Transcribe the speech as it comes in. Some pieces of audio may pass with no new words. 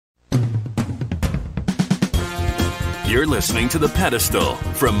You're listening to The Pedestal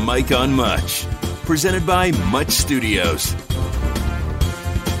from Mike on Much, presented by Much Studios.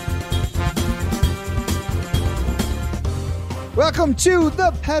 Welcome to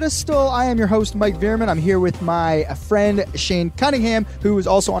The Pedestal. I am your host, Mike Veerman. I'm here with my friend, Shane Cunningham, who is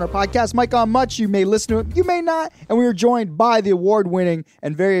also on our podcast, Mike on Much. You may listen to it, you may not. And we are joined by the award-winning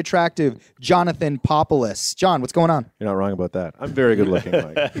and very attractive Jonathan Popoulos. John, what's going on? You're not wrong about that. I'm very good looking,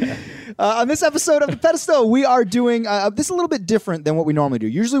 Mike. On this episode of The Pedestal, we are doing this a little bit different than what we normally do.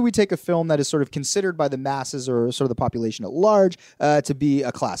 Usually we take a film that is sort of considered by the masses or sort of the population at large to be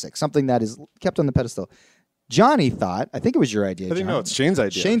a classic, something that is kept on the pedestal. Johnny thought, I think it was your idea, John. No, it's Shane's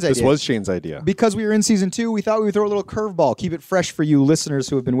idea. Shane's idea. This was Shane's idea. Because we were in season 2, we thought we would throw a little curveball, keep it fresh for you listeners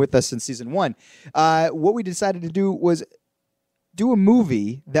who have been with us since season 1. What we decided to do was do a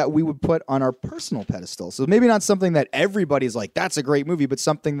movie that we would put on our personal pedestal. So maybe not something that everybody's like, that's a great movie, but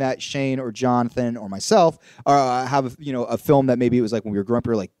something that Shane or Jonathan or myself have a film that maybe it was like when we were growing up,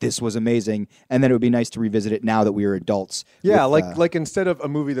 we were like, this was amazing. And then it would be nice to revisit it now that we are adults. Yeah, like instead of a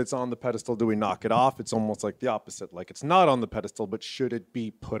movie that's on the pedestal, do we knock it off? It's almost like the opposite. Like it's not on the pedestal, but should it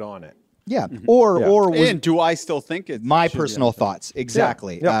be put on it? Yeah. Or and do I still think it's my personal thoughts?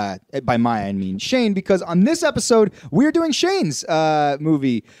 Exactly. Yeah. By my, I mean Shane, because on this episode, we're doing Shane's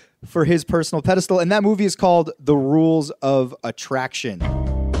movie for his personal pedestal, and that movie is called The Rules of Attraction.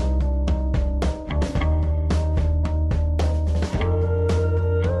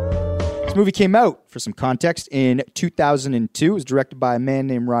 This movie came out, for some context, in 2002. It was directed by a man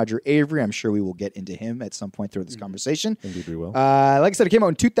named Roger Avery. I'm sure we will get into him at some point through this conversation. Indeed we will. Like I said, it came out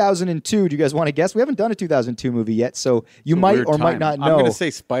in 2002. Do you guys want to guess? We haven't done a 2002 movie yet, so you might or might not know. I'm going to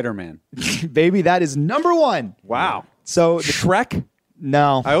say Spider-Man. Baby, that is number one. Wow. So Shrek?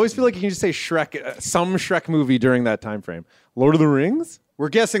 No. I always feel like you can just say Shrek, some Shrek movie during that time frame. Lord of the Rings? We're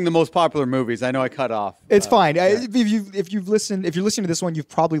guessing the most popular movies. I know I cut off. It's fine. If you're listening to this one, you've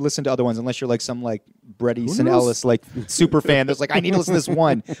probably listened to other ones, unless you're like some like Bret Easton Ellis like super fan that's like, I need to listen to this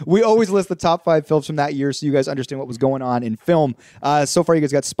one. We always list the top 5 films from that year so you guys understand what was going on in film. So far, you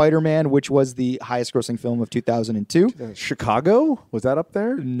guys got Spider-Man, which was the highest grossing film of 2002. Chicago? Was that up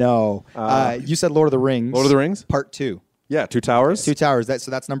there? No. You said Lord of the Rings. Lord of the Rings? Part 2. Yeah, Two Towers. Two Towers.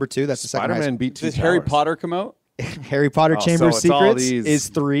 So that's number 2. That's the second highest. Spider-Man beat Two Did Towers. Harry Potter come out? Harry Potter Chamber of so it's all Secrets these. is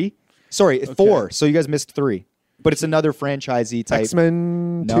 3. Sorry, 4. So you guys missed 3. But it's another franchisee type.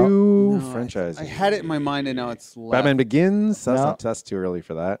 X-Men No. 2 franchise. I had it in my mind and now it's left. Batman Begins? That's too early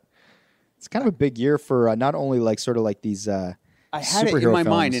for that. It's kind of a big year for not only like sort of like these I had it in superhero my films,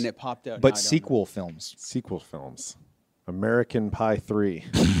 mind and it popped out. Now I but don't sequel films. Sequel films. American Pie 3.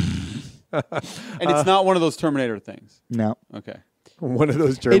 know. And it's not one of those Terminator things. No. Okay. One of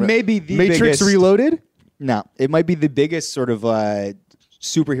those It German. may be the Matrix biggest, Reloaded? No, it might be the biggest sort of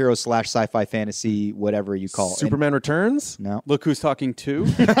superhero / sci-fi fantasy, whatever you call it. Superman Returns? No. Look Who's Talking 2.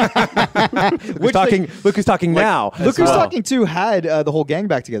 Look who's talking now. Look Who's Talking 2 had the whole gang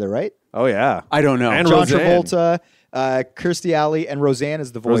back together, right? Oh, yeah. I don't know. And John Roseanne. Travolta, Kirstie Alley, and Roseanne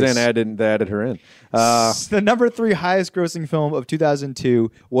is the voice. Roseanne added her in. The number 3 highest grossing film of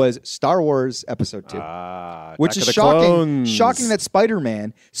 2002 was Star Wars Episode 2. Which Attack is of the shocking. Clones. Shocking that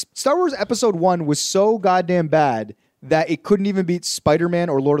Spider-Man, Star Wars Episode 1 was so goddamn bad that it couldn't even beat Spider-Man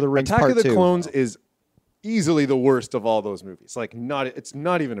or Lord of the Rings Attack Part of the 2. Clones is easily the worst of all those movies. Like, it's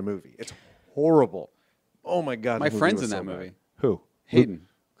not even a movie. It's horrible. Oh my god, My the movie friend's was in so that bad. movie. Who? Hayden.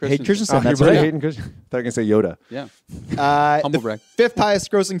 Hayden Christensen. That's That's right. Hayden Christensen. I thought you were gonna say Yoda. Yeah. Humble brag. 5th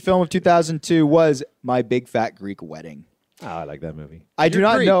highest grossing film of 2002 was My Big Fat Greek Wedding. Oh, I like that movie. I do You're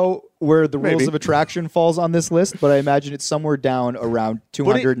not Greek. know where the Maybe. Rules of Attraction falls on this list, but I imagine it's somewhere down around But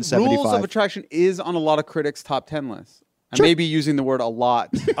 275. Rules of Attraction is on a lot of critics' top 10 lists. I Sure. may be using the word a lot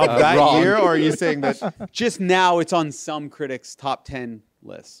Of that wrong. year, or are you saying that? Just now, it's on some critics' top 10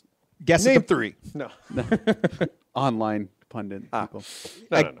 lists. Guess at Name the- 3. No. Online pundit people.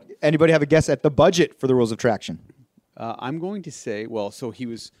 No. Anybody have a guess at the budget for the Rules of Attraction? I'm going to say, so he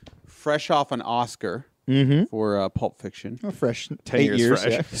was fresh off an Oscar for Pulp Fiction. Oh, fresh. 10 8 years years.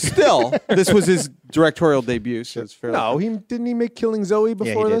 fresh. Yeah. Still, this was his directorial debut, so it's fairly... No, didn't he make Killing Zoe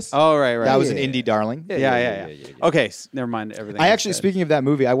before did. this? Oh, right. That was an Yeah. indie darling. Yeah. Okay, never mind everything. I I actually, said. speaking of that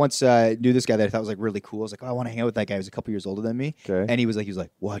movie, I once knew this guy that I thought was like really cool. I was like, oh, I want to hang out with that guy. He was a couple years older than me. Okay. And he was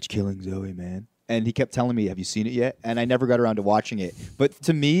like, watch Killing Zoe, man. And he kept telling me, have you seen it yet? And I never got around to watching it. But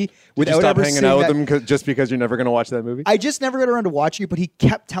to me, Did you without stop ever hanging seeing out with that, him just because you're never going to watch that movie? I just never got around to watching it, but he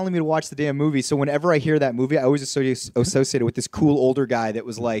kept telling me to watch the damn movie. So whenever I hear that movie, I always associate it with this cool older guy that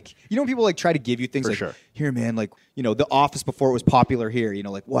was like, you know, when people like try to give you things For like, sure. here, man, like, you know, The Office before it was popular here, you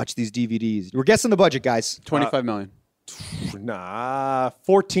know, like watch these DVDs. We're guessing the budget, guys. 25 million. Nah,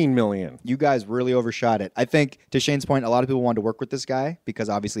 14 million. You guys really overshot it. I think, to Shane's point, a lot of people wanted to work with this guy because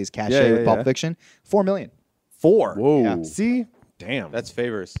obviously his cachet Yeah, yeah, with Pulp yeah. Fiction. 4 million. 4. Whoa. Yeah. See? Damn. That's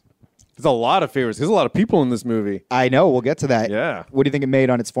favors. There's a lot of favors. There's a lot of people in this movie. I know. We'll get to that. Yeah. What do you think it made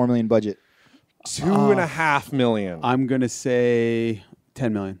on its 4 million budget? 2.5 million. I'm going to say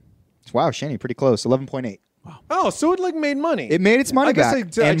 10 million. Wow, Shane, pretty close. 11.8. Oh, so it like made money. It made its money I guess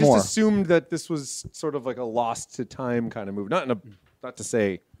back I and just more. assumed that this was sort of like a lost to time kind of movie. Not to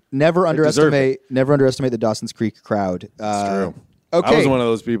say Never deserve underestimate the Dawson's Creek crowd. it's true. Okay, I was one of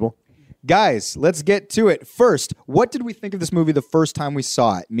those people. guys, let's get to it. First, what did we think of this movie the first time we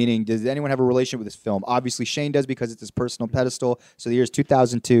saw it? Meaning, does anyone have a relationship with this film? Obviously, Shane does because it's his personal pedestal. So the year is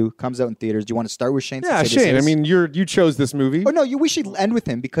 2002, comes out in theaters. Do you want to start with Shane? Yeah, since this Shane. I is- mean, you chose this movie. Oh no, we should end with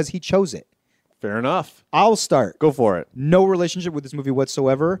him because he chose it. Fair enough. I'll start. Go for it. No relationship with this movie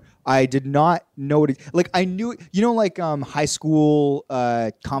whatsoever. I did not know what I knew, like High School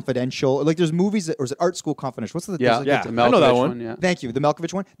Confidential. Like there's movies that, or is it Art School Confidential? What's the Yeah, there's, yeah. The I know that Malkovich one. Yeah. Thank you. The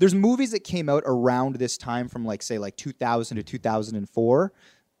Malkovich one. There's movies that came out around this time from say 2000 to 2004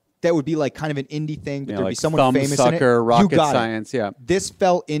 that would be like kind of an indie thing, but Yeah, there'd be like someone famous in it. Thumbsucker, You Rocket got it. Science, yeah. This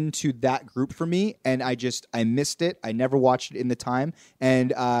fell into that group for me, and I missed it. I never watched it in the time,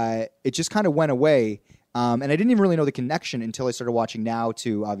 and it just kind of went away. And I didn't even really know the connection until I started watching now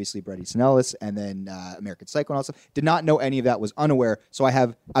to obviously Bret Easton Ellis and then American Psycho and all that stuff. Did not know any of that, was unaware, so I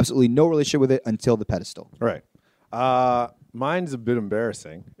have absolutely no relationship with it until The Pedestal. All right. Mine's a bit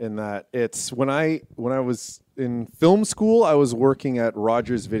embarrassing in that it's when I was in film school, I was working at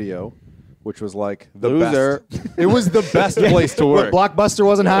Rogers Video, which was like the Loser. best. It was the best place to work. What, Blockbuster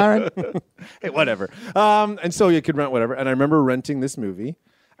wasn't hiring? Hey, whatever. And so you could rent whatever. And I remember renting this movie,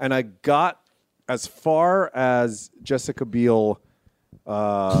 and I got as far as Jessica Biel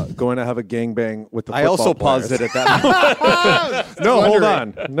going to have a gangbang with the I football also players. paused it at that moment. No, hold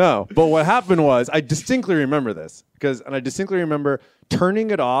on. No. But what happened was, I distinctly remember this and I distinctly remember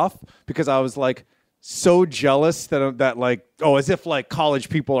turning it off because I was like so jealous that like, as if like college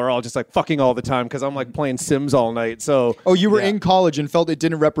people are all just like fucking all the time because I'm like playing Sims all night. So Oh, you were in college and felt it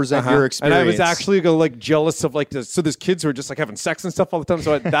didn't represent your experience. and I was actually like jealous of like this. So there's kids who are just like having sex and stuff all the time.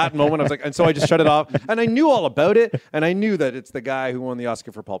 So at that moment, I was like, and so I just shut it off. And I knew all about it, and I knew that it's the guy who won the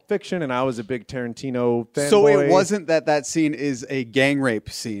Oscar for Pulp Fiction, and I was a big Tarantino fan. So it wasn't that scene is a gang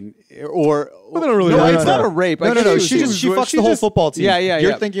rape scene, or Well, they don't really no, rape it's her. not a rape. No, I no, think no. it She was- fucks the whole football team. Yeah, yeah,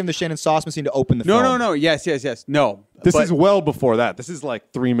 You're yeah. thinking of the Shannon Sauceman scene to open the No, film. no, no. Yes. No. This But- is well before that. This is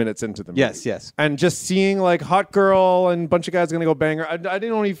like 3 minutes into the movie. Yes. And just seeing like hot girl and a bunch of guys gonna go bang her. I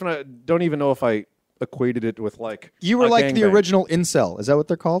don't even know if I equated it with like You were a like the gangbang. original incel. Is that what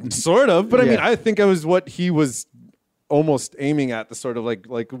they're called? Sort of, but I mean, Yeah. I think I was what he was almost aiming at, the sort of like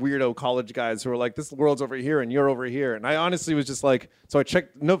weirdo college guys who are like, this world's over here and you're over here. And I honestly was just like, so I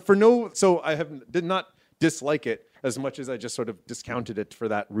checked so I did not dislike it as much as I just sort of discounted it for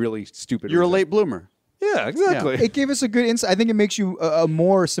that really stupid You're a reason. late bloomer. Yeah, exactly. It gave us a good insight. I think it makes you a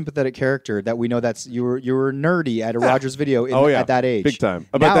more sympathetic character that we know you were nerdy at a Rogers Video at that age. Big time.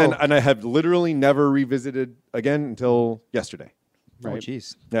 Now, But then, and I have literally never revisited again until yesterday. oh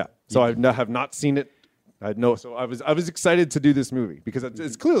jeez. Yeah. So I have not seen it. So I was excited to do this movie because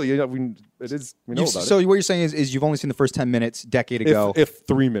it's clearly, we know about it. So what you're saying is you've only seen the first 10 minutes decade ago. If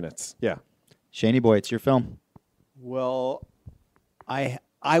 3 minutes. Yeah. Shaney boy, it's your film. Well, I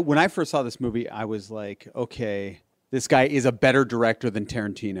when I first saw this movie, I was like, okay, this guy is a better director than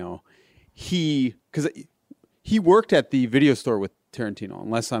Tarantino. Because he worked at the video store with Tarantino,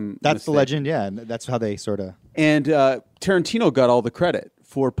 unless I'm That's the mistaken. legend, yeah. And that's how they sort of. And Tarantino got all the credit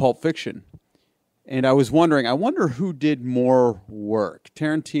for Pulp Fiction. And I was wondering, I wonder who did more work,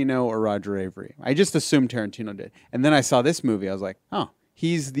 Tarantino or Roger Avery. I just assumed Tarantino did. And then I saw this movie. I was like, oh,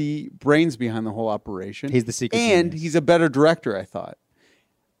 he's the brains behind the whole operation. He's the secret And genius. he's a better director, I thought.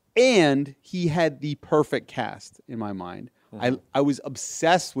 And he had the perfect cast in my mind. I was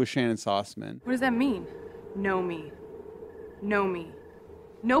obsessed with Shannon Sauceman. What does that mean? Know me. Know me.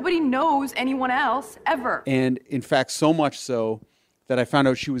 Nobody knows anyone else, ever. And in fact, so much so that I found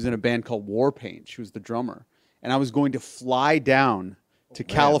out she was in a band called Warpaint. She was the drummer. And I was going to fly down to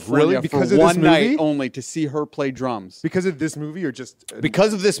California Really? Because for of this one night movie? only to see her play drums. Because of this movie or just.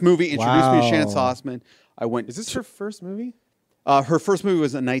 Because of this movie, introduced me to Shannon Wow. Sauceman. I went. Is this her first movie? Her first movie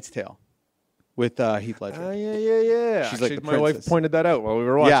was A Knight's Tale with Heath Ledger. Yeah. She's like Actually, the my wife princess. pointed that out while we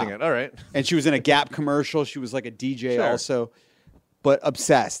were watching Yeah. it. All right. And she was in a Gap commercial. She was like a DJ Sure. also, but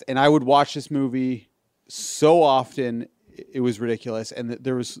obsessed. And I would watch this movie so often, it was ridiculous. And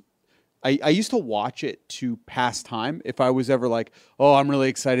there was, I used to watch it to pass time. If I was ever like, oh, I'm really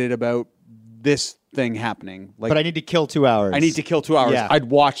excited about this thing happening. Like, But I need to kill 2 hours. I need to kill 2 hours. Yeah. I'd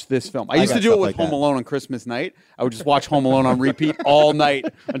watch this film. I used got to do it stuff with like Home that. Alone on Christmas night. I would just watch Home Alone on repeat all night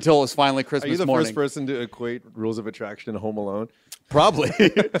until it was finally Are Christmas you the morning. first person to equate Rules of Attraction and Home Alone? Probably.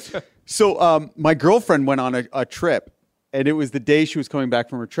 So my girlfriend went on a trip, and it was the day she was coming back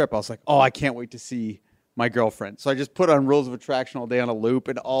from her trip. I was like, oh, I can't wait to see my girlfriend. So I just put on Rules of Attraction all day on a loop,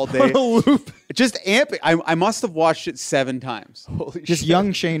 and all day. On a loop? Just amping. I must have watched it 7 times. Holy Just shit.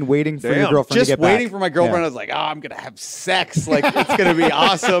 young Shane waiting for your Damn. girlfriend Just to get waiting back. for my girlfriend. Yeah. I was like, oh, I'm going to have sex. Like, it's going to be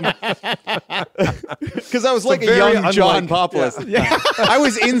awesome. Because I was like a very young John unlike- Populus. Yeah. I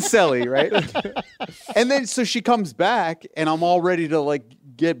was incelly, right? And then so she comes back, and I'm all ready to like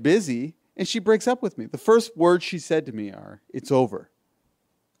get busy, and she breaks up with me. The first words she said to me are, "It's over."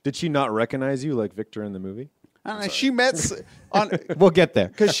 Did she not recognize you like Victor in the movie? I don't know. She met on We'll get there.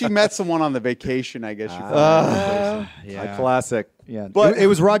 because she met someone on the vacation. I guess she thought. A classic. Yeah, But- it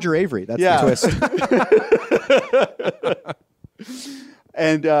was Roger Avery. That's Yeah. the twist.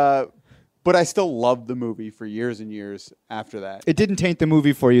 And but I still loved the movie for years and years after that. It didn't taint the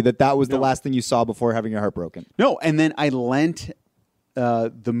movie for you that was the last thing you saw before having your heart broken. No, and then I lent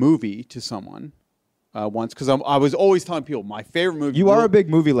the movie to someone once because I was always telling people my favorite movie. You are a big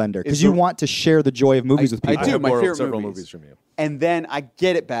movie lender because It's you the- want to share the joy of movies with I people. do. have My borrowed favorite several movies. movies from you. And then I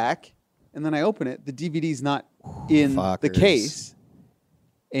get it back, and then I open it. The DVD's not in the Fuckers. case,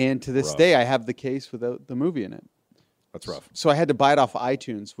 and to this Rough. day, I have the case without the movie in it. That's rough. So I had to buy it off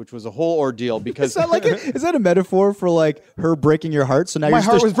iTunes, which was a whole ordeal because Is that like is that a metaphor for like her breaking your heart? So now my you're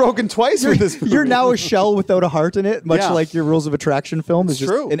heart just was broken twice with this movie. you're now a shell without a heart in it, much Yeah. like your Rules of Attraction film is It's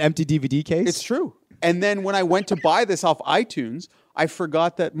just true. an empty DVD case. It's true. And then when I went to buy this off iTunes, I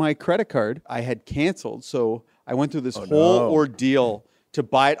forgot that my credit card I had canceled. So I went through this whole no. ordeal to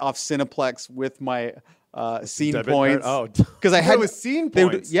buy it off Cineplex with my scene Debit points. card? Oh. Because I You got had it with scene they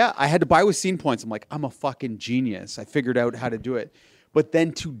would- points? yeah, I had to buy with scene points. I'm like, I'm a fucking genius. I figured out how to do it. But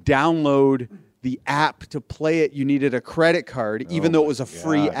then to download the app to play it, you needed a credit card, even though it was a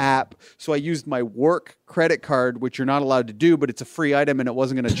free app. So I used my work credit card, which you're not allowed to do, but it's a free item and it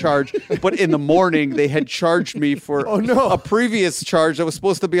wasn't going to charge. But in the morning, they had charged me for a previous charge that was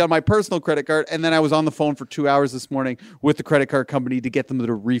supposed to be on my personal credit card. And then I was on the phone for 2 hours this morning with the credit card company to get them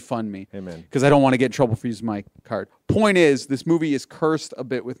to refund me. Amen. Because I don't want to get in trouble for using my card. Point is, this movie is cursed a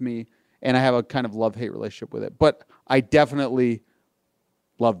bit with me, and I have a kind of love-hate relationship with it. But I definitely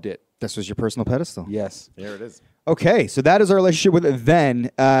loved it. This was your personal pedestal. Yes. There it is. Okay, so that is our relationship with it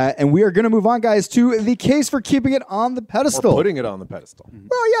then. And we are going to move on, guys, to the case for keeping it on the Or pedestal. putting it on the pedestal.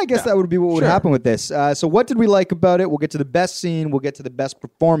 Well, yeah, I guess that would be what would Sure. happen with this. So what did we like about it? We'll get to the best scene. We'll get to the best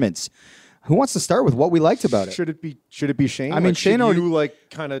performance. Who wants to start with what we liked about it? Should it be Shane? I mean, Like, Shane should already- you like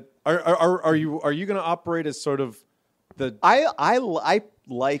kind of are you going to operate as sort of the I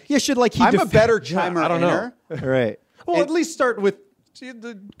like. Yeah, should like he I'm a def- better chimer. I don't know. inner. Right. well, at least start with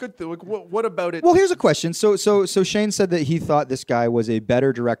the good thing. Like, what about it? Well, here's a question. So Shane said that he thought this guy was a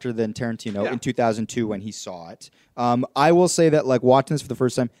better director than Tarantino Yeah. in 2002 when he saw it. I will say that like watching this for the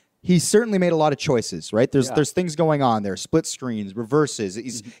first time, he certainly made a lot of choices, right? There's things going on there, split screens, reverses.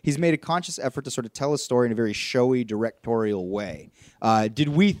 He's made a conscious effort to sort of tell a story in a very showy, directorial way. Did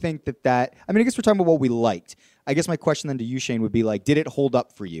we think that? I mean, I guess we're talking about what we liked. I guess my question then to you, Shane, would be like, did it hold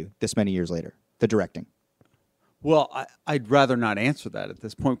up for you this many years later? The directing. Well, I'd rather not answer that at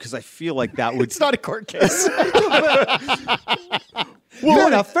this point because I feel like that would. It's not a court case. Fair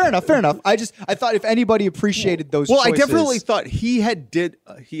enough. I thought if anybody appreciated those Well, choices. I definitely thought he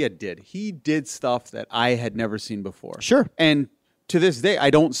did stuff that I had never seen before. Sure. And to this day, I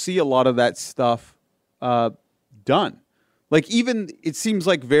don't see a lot of that stuff done. Like even it seems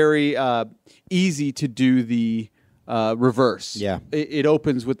like very easy to do the reverse. Yeah. It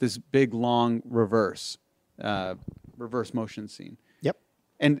opens with this big long reverse motion scene. Yep.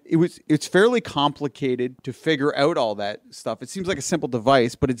 And it's fairly complicated to figure out all that stuff. It seems like a simple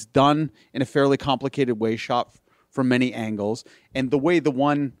device, but it's done in a fairly complicated way, shot from many angles. And the way the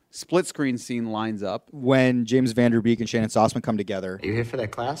one split screen scene lines up. When James Van Der Beek and Shannon Sossman come together. Are you here for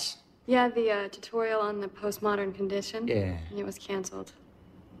that class? Yeah, the tutorial on the postmodern condition. Yeah. And it was canceled.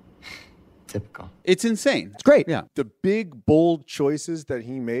 Typical. It's insane. It's great. Yeah. The big bold choices that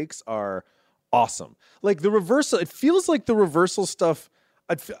he makes are awesome. Like the reversal, it feels like the reversal stuff.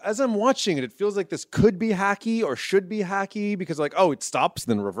 As I'm watching it, it feels like this could be hacky or should be hacky because like, oh, it stops,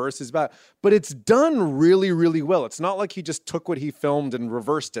 then reverses back. But it's done really, really well. It's not like he just took what he filmed and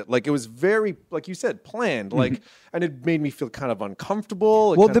reversed it. Like it was very, like you said, planned. Like, and it made me feel kind of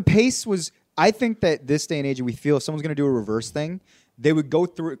uncomfortable. Well, the pace was. I think that this day and age, we feel if someone's going to do a reverse thing, they would go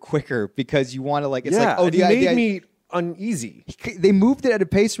through it quicker because you want to like. It's like, oh, it the made idea. me uneasy. They moved it at a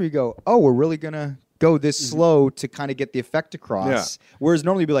pace where you go, oh, we're really gonna go this slow to kind of get the effect across. Yeah. Whereas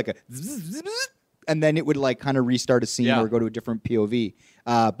normally it'd be like a and then it would like kind of restart a scene Yeah. or go to a different POV.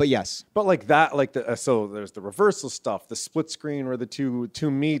 But yes, But like that, like so there's the reversal stuff, the split screen where the two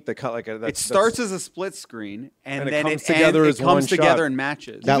meet, the cut like It starts as a split screen, and, And it then comes together as it comes one together shot. and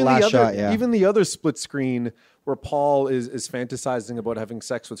matches. That even last the other, shot, yeah. Even the other split screen where Paul is fantasizing about having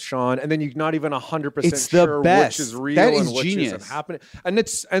sex with Sean, and then you're not even 100% It's the sure best. which is real That and is which genius. isn't happening. And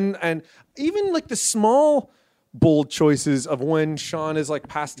it's and even like the small bold choices of when Sean is like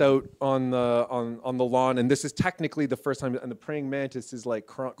passed out on the lawn, and this is technically the first time, and the praying mantis is like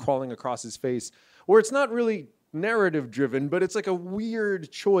crawling across his face, where it's not really narrative driven, but it's like a weird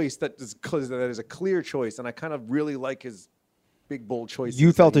choice that is a clear choice, and I kind of really like his big bold choices.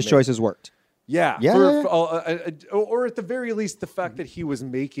 you felt that his he made. choices worked. Yeah, Yeah, yeah, yeah. Or at the very least, the fact that he was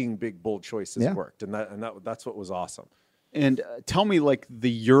making big bold choices Yeah. worked, and that's what was awesome. And tell me, like the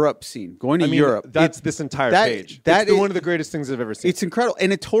Europe scene, going to I mean, Europe. that's it- this entire that- page. that It's is- one of the greatest things I've ever seen. It's incredible,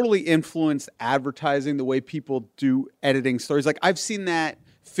 and it totally influenced advertising, the way people do editing stories. Like I've seen that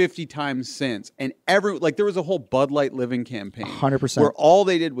 50 times since, and there was a whole Bud Light Living campaign, 100%. where all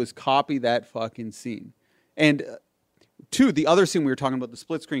they did was copy that fucking scene. And two, the other scene we were talking about, the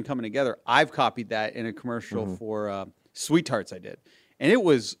split screen coming together, I've copied that in a commercial Mm-hmm. for Sweet Tarts I did. And it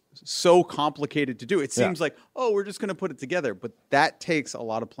was so complicated to do. It seems like, oh, we're just going to put it together. But that takes a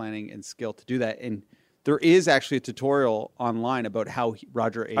lot of planning and skill to do that. And there is actually a tutorial online about how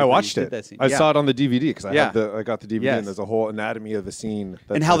Roger Avery I watched did it. that scene. I Yeah. saw it on the DVD because I got the DVD, Yes. and there's a whole anatomy of the scene.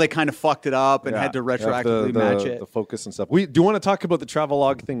 And how they kind of fucked it up and Yeah. had to Yeah, retroactively match it. the focus and stuff. Do you want to talk about the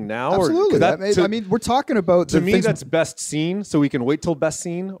travelogue thing now? Absolutely. Or, 'cause that, I mean, we're talking about to the me, things- that's best scene. So we can wait till best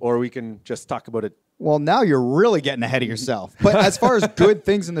scene, or we can just talk about it. Well, now you're really getting ahead of yourself. But as far as good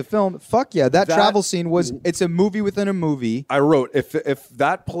things in the film, fuck yeah, that travel scene it's a movie within a movie. I wrote if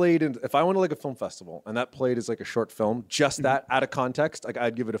that played if I went to like a film festival and that played as like a short film, just that out of context, like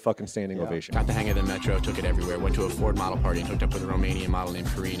I'd give it a fucking standing ovation. Got the hang of the metro, took it everywhere. Went to a Ford model party and hooked up with a Romanian model named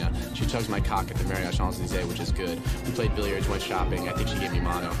Karina. She tugs my cock at the Marriott Champs-Elysees, which is good. We played billiards, went shopping. I think she gave me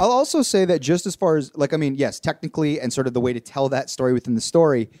mono. I'll also say that just as far as yes, technically and sort of the way to tell that story within the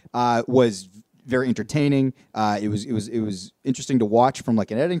story was very entertaining. It was interesting to watch from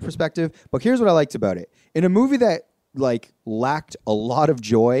like an editing perspective. But here's what I liked about it: in a movie that like lacked a lot of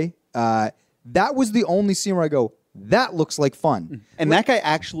joy, that was the only scene where I go, that looks like fun. And that guy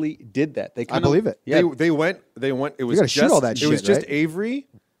actually did that. They I believe it. Yeah. They went. It was gotta just shoot all that it was shit, just right? Avery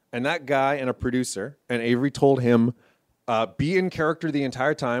and that guy and a producer, and Avery told him be in character the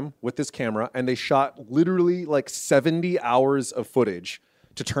entire time with this camera, and they shot literally like 70 hours of footage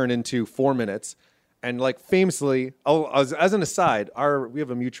to turn into 4 minutes. And like famously, as an aside, we have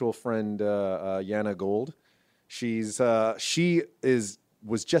a mutual friend, Yana Gold. She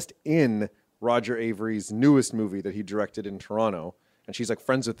was just in Roger Avery's newest movie that he directed in Toronto, and she's like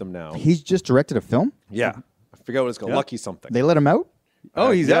friends with him now. He's just directed a film. Yeah, I forget what it's called. Lucky something. They let him out.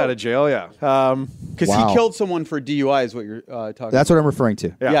 Oh, he's out out of jail. Yeah. because Wow. he killed someone for DUI. Is what you're talking. That's what I'm referring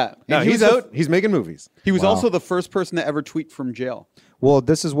to. Yeah. No, And he he's was the- out. He's making movies. He was Wow. also the first person to ever tweet from jail. Well,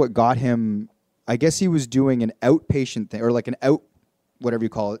 this is what got him. I guess he was doing an outpatient thing, or like an whatever you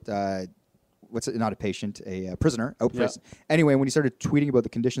call it. What's it? Not a patient, a prisoner. Outpatient. Anyway, when he started tweeting about the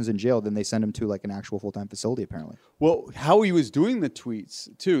conditions in jail, then they sent him to like an actual full-time facility. Apparently, Well, how he was doing the tweets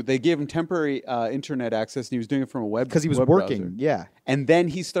too. They gave him temporary internet access, and he was doing it from a web because he was web working. browser. Yeah. And then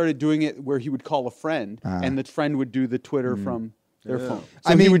he started doing it where he would call a friend, and the friend would do the Twitter from their phone. So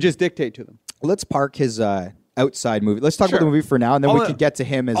I he mean- would just dictate to them. Let's park his outside movie. Let's talk about the movie for now, and then we can get to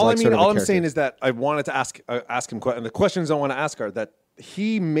him as all like I mean, sort of a all I'm character. saying is that I wanted to ask him, and the questions I want to ask are that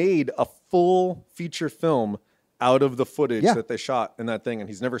he made a full feature film out of the footage Yeah. that they shot in that thing, and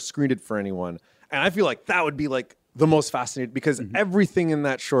he's never screened it for anyone. And I feel like that would be like the most fascinating because everything in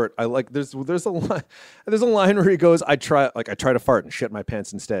that short, I like. There's a line where he goes, "I try to fart and shit my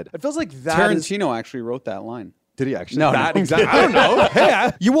pants instead." It feels like that. Tarantino actually wrote that line. Did he actually? No, that no, exactly. I don't know.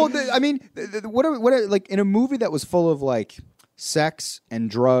 Hey, You will. I mean, like in a movie that was full of like sex and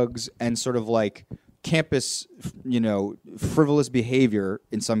drugs and sort of like campus, frivolous behavior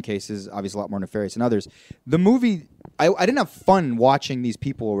in some cases, obviously a lot more nefarious in others. The movie, I didn't have fun watching these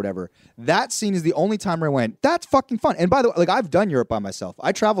people or whatever. That scene is the only time where I went, that's fucking fun. And by the way, like I've done Europe by myself.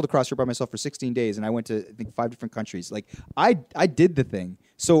 I traveled across Europe by myself for 16 days and I went to, I think, 5 different countries. Like I did the thing.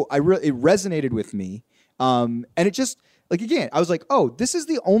 So it resonated with me. And it just, like, again, I was like, oh, this is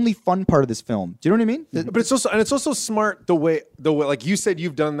the only fun part of this film. Do you know what I mean? But it's also smart the way like you said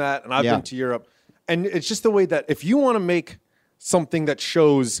you've done that, and I've Yeah. been to Europe, and it's just the way that if you want to make something that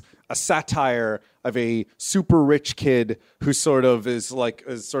shows a satire super rich kid who sort of is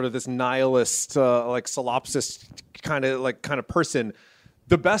sort of this nihilist, like solipsist kind of person.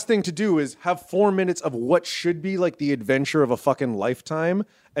 The best thing to do is have 4 minutes of what should be like the adventure of a fucking lifetime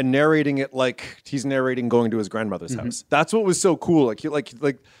and narrating it like he's narrating going to his grandmother's house. That's what was so cool.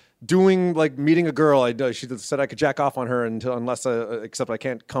 Like doing like meeting a girl. She said I could jack off on her except I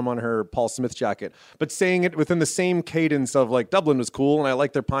can't come on her Paul Smith jacket. But saying it within the same cadence of like Dublin was cool and I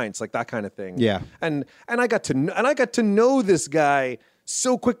like their pints, like that kind of thing. Yeah. And I got to know this guy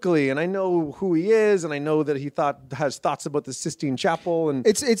so quickly, and I know who he is, and I know that he has thoughts about the Sistine Chapel, and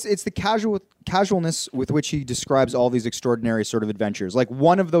it's the casualness with which he describes all these extraordinary sort of adventures. Like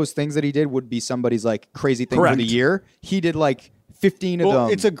one of those things that he did would be somebody's like crazy thing for the year. He did like 15 of them.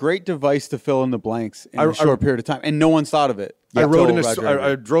 It's a great device to fill in the blanks in a short period of time, and no one's thought of it. I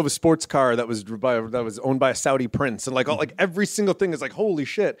drove a sports car that was owned by a Saudi prince, and like every single thing is like holy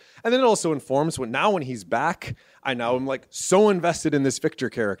shit. And then it also informs when he's back, I now am like so invested in this Victor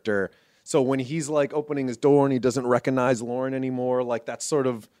character. So when he's like opening his door and he doesn't recognize Lauren anymore, like that's sort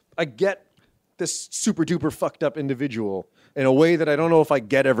of I get this super duper fucked up individual in a way that I don't know if I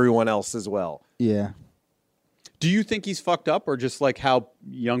get everyone else as well. Yeah. Do you think he's fucked up, or just like how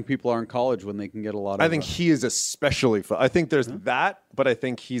young people are in college when they can get a lot of... I think he is especially... I think there's that, but I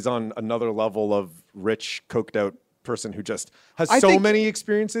think he's on another level of rich, coked out person who just has many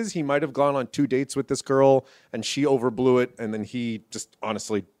experiences. He might have gone on 2 dates with this girl, and she overblew it, and then he just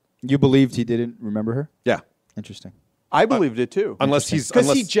honestly... You believed he didn't remember her? Yeah. Interesting. I believed it too. Because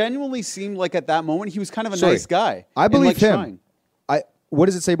he genuinely seemed like at that moment he was kind of a nice guy. I believe him. What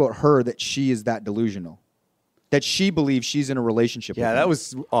does it say about her that she is that delusional? That she believes she's in a relationship with him? That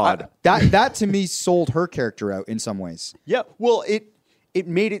was odd. That to me sold her character out in some ways. Yeah, well, it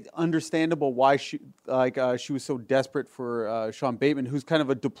made it understandable why she was so desperate for Sean Bateman, who's kind of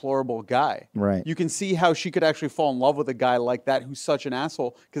a deplorable guy. Right. You can see how she could actually fall in love with a guy like that who's such an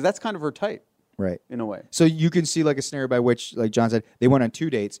asshole, because that's kind of her type. Right. In a way. So you can see like a scenario by which, like John said, they went on 2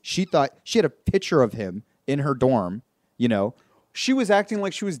 dates. She thought she had a picture of him in her dorm, you know. She was acting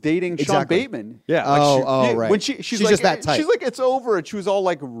like she was dating Sean Bateman. Yeah. Right. When she's like, just that type. She's like, it's over. And she was all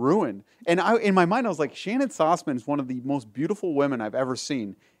like ruined. And in my mind, I was like, Shannon Sossman is one of the most beautiful women I've ever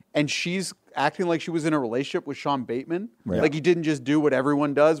seen. And she's acting like she was in a relationship with Sean Bateman. Right. Like he didn't just do what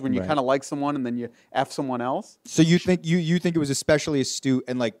everyone does when you kind of like someone and then you F someone else. So you think you think it was especially astute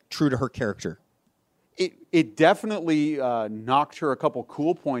and like true to her character? It definitely knocked her a couple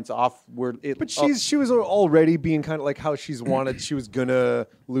cool points off. But she was already being kind of like how she was gonna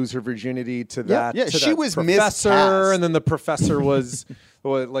lose her virginity to that. Yeah, she was professor, miscast. and then the professor was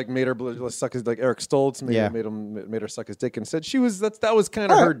made her suck his, like Eric Stoltz made her suck his dick and said that was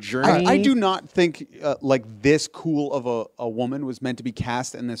kind of her journey. I do not think like this cool of a woman was meant to be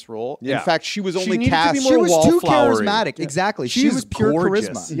cast in this role. Yeah. In fact, she was only needed cast. to be more She was too wallflowery. charismatic. Yeah. Exactly. She was pure gorgeous.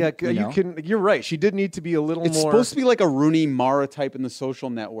 charisma. You're right. She did need to be a little It's more. supposed to be like a Rooney Mara type in The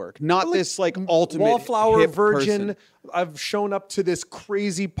Social Network, not this like ultimate wallflower hip virgin. person. I've shown up to this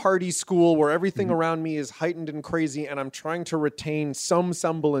crazy party school where everything around me is heightened and crazy, and I'm trying to retain some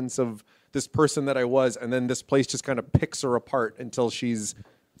semblance of this person that I was, and then this place just kind of picks her apart until she's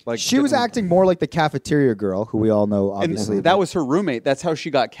like. She was acting more like the cafeteria girl, who we all know, obviously. And that was her roommate. That's how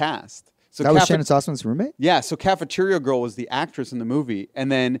she got cast. So that was Shannon Sossman's roommate? Yeah, so Cafeteria Girl was the actress in the movie,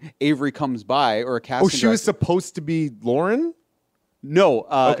 and then Avery comes by, or a casting she was supposed to be Lauren? No.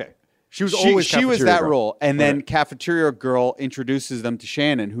 Okay. She was always she was Cafeteria that Girl. role, and then Cafeteria Girl introduces them to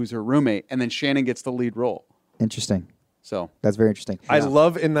Shannon, who's her roommate, and then Shannon gets the lead role. Interesting. So that's very interesting. I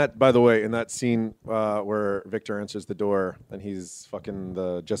love in that scene where Victor answers the door and he's fucking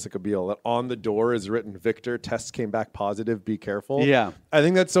the Jessica Biel, that on the door is written, Victor, tests came back positive, be careful. Yeah. I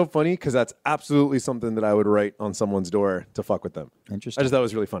think that's so funny because that's absolutely something that I would write on someone's door to fuck with them. Interesting. I just thought it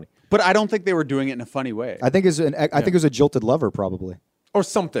was really funny. But I don't think they were doing it in a funny way. I think it was a jilted lover, probably. Or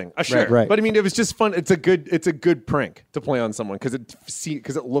something. Sure. Right. But I mean, it was just fun. It's a good prank to play on someone because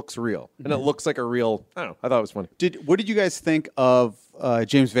it looks real and it looks like a real. I don't know. I thought it was funny. What did you guys think of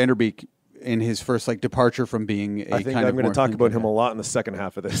James Van Der Beek in his first departure from being I think I'm going to talk about him a lot in the second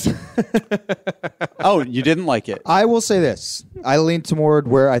half of this. Oh, you didn't like it? I will say this. I lean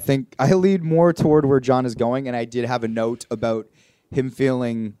more toward where John is going, and I did have a note about him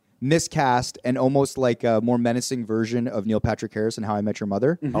feeling miscast and almost like a more menacing version of Neil Patrick Harris in How I Met Your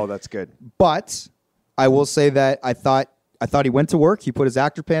Mother. Oh, that's good. But I will say that I thought he went to work, he put his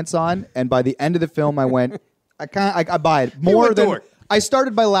actor pants on, and by the end of the film I went, I buy it I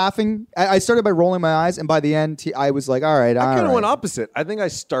started by laughing. I started by rolling my eyes, and by the end, I was like, all right, I kind of right. went opposite. I think I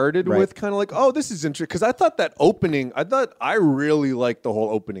started Right. with kind of like, oh, this is interesting. Because I thought I really liked the whole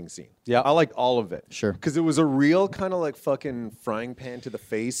opening scene. Yeah. I liked all of it. Sure. Because it was a real kind of like fucking frying pan to the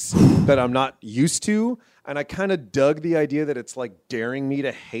face that I'm not used to. And I kind of dug the idea that it's like daring me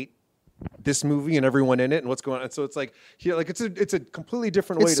to hate this movie and everyone in it and what's going on. And so it's like, it's a completely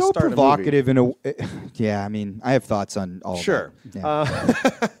different way It's to so start provocative in a. Yeah, I mean, I have thoughts on all. a movie. Sure. Of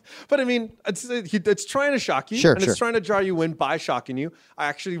that. Yeah. But I mean, it's trying to shock you, Sure, and sure. it's trying to draw you in by shocking you. I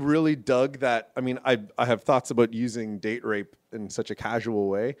actually really dug that. I mean, I have thoughts about using date rape in such a casual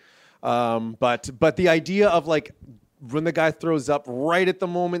way, but the idea of like when the guy throws up right at the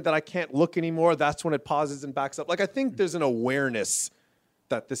moment that I can't look anymore, that's when it pauses and backs up. Like I think there's an awareness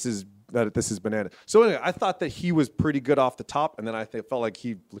that this is banana. So anyway, I thought that he was pretty good off the top, and then I felt like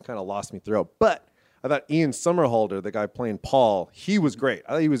he kind of lost me throughout. But I thought Ian Somerhalder, the guy playing Paul, he was great.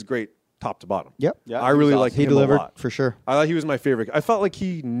 I thought he was great top to bottom. Yep. Yeah, I really liked He him delivered a lot. for sure. I thought he was my favorite. I felt like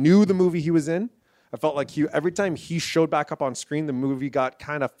he knew the movie he was in. I felt like every time he showed back up on screen, the movie got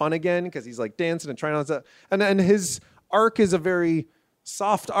kind of fun again because he's like dancing and trying to. And his arc is a very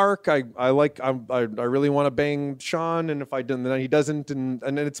soft arc. I really want to bang Sean, and if I don't, then he doesn't, and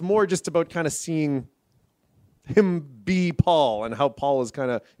it's more just about kind of seeing him be Paul and how Paul is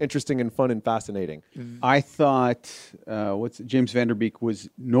kind of interesting and fun and fascinating. I thought James Van Der Beek was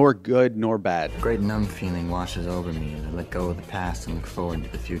nor good nor bad. A great numb feeling washes over me as I let go of the past and look forward to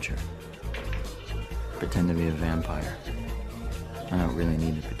the future. Pretend to be a vampire. I don't really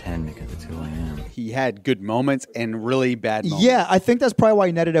need to pretend because it's who I am. He had good moments and really bad moments. Yeah, I think that's probably why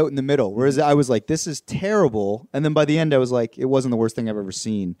he netted out in the middle. Whereas I was like, this is terrible. And then by the end, I was like, it wasn't the worst thing I've ever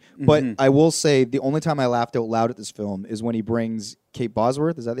seen. But I will say the only time I laughed out loud at this film is when he brings Kate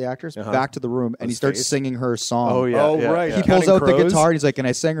Bosworth, is that the actress, back to the room and he starts Stace. singing her song. Oh, yeah. Oh, yeah, right. yeah. He pulls Counting out the Crows? guitar and he's like, and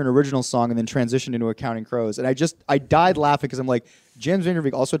I sang her an original song and then transitioned into a Counting Crows. And I died laughing because I'm like, James Van Der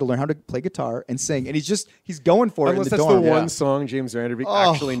Beek also had to learn how to play guitar and sing. And he's going for Unless it in that's the dorm. the one song James Van Der Beek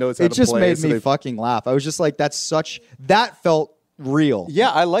actually knows how It to just play. made so me they- fucking laugh. I was just like, that felt real.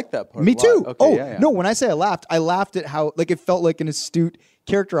 Yeah, I like that part. Me a lot. too. Okay, No, when I say I laughed at how like it felt like an astute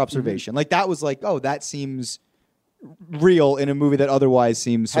character observation. Like that was like, oh, that seems real in a movie that otherwise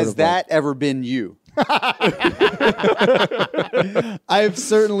seems sort Has of that ever been you? I've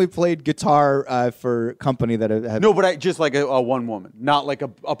certainly played guitar for company that have No, but I just like a one woman, not like a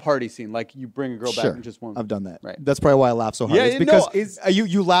party scene. Like you bring a girl back Sure. and just one. I've done that. Right. That's probably why I laugh so hard. Yeah, it's no, because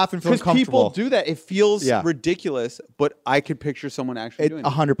you laugh and feel Because comfortable. people do that. It feels Yeah. ridiculous, but I could picture someone actually doing it.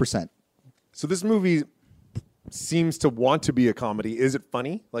 100%. So this movie seems to want to be a comedy. Is it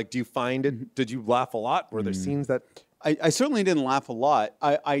funny? Like, do you find it? Did you laugh a lot? Were there scenes that? I certainly didn't laugh a lot.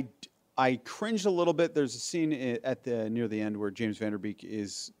 I cringed a little bit. There's a scene near the end where James Van Der Beek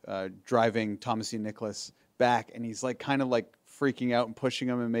is driving Thomas Ian Nicholas back, and he's like kind of like freaking out and pushing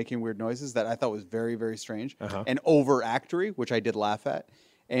him and making weird noises that I thought was very, very strange and over-actory, which I did laugh at.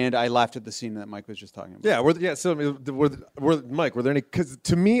 And I laughed at the scene that Mike was just talking about. Yeah, So, Mike, were there any? Because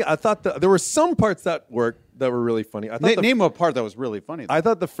to me, I thought there were some parts that were really funny. I thought Name a part that was really funny. I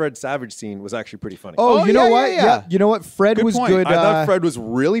thought the Fred Savage scene was actually pretty funny. Oh, you know yeah, what? yeah. You know what? Fred Good was point. good. I thought Fred was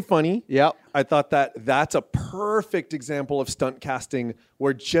really funny. Yep. I thought that's a perfect example of stunt casting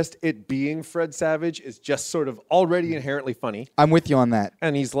where just it being Fred Savage is just sort of already inherently funny. I'm with you on that.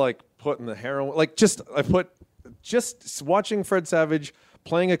 And he's like putting the heroin, just watching Fred Savage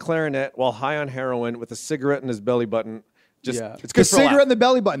playing a clarinet while high on heroin with a cigarette in his belly button. It's The good for a cigarette laugh. in the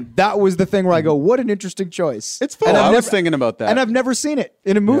belly button. That was the thing where I go, what an interesting choice. It's fun. And I I've was thinking about that. And I've never seen it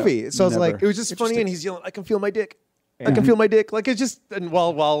in a movie. So I was never. like, It was just funny, and he's yelling, "I can feel my dick. I Mm-hmm. can feel my dick." Like it's just, and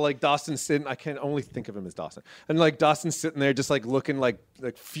while like Dawson's sitting, I can only think of him as Dawson, and like Dawson's sitting there just like looking like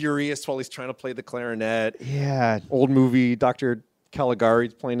furious while he's trying to play the clarinet. yeah. Old movie, Dr.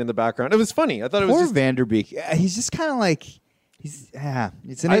 Caligari's playing in the background. It was funny. I thought it was Poor just Van Der Beek. He's just kind of like,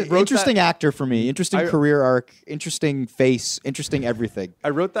 it's an I wrote interesting that- actor for me. Interesting career arc, interesting face, interesting everything. I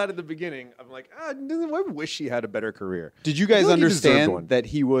wrote that at the beginning. I'm like, I wish he had a better career. Did you I guys feel like he deserved one. understand that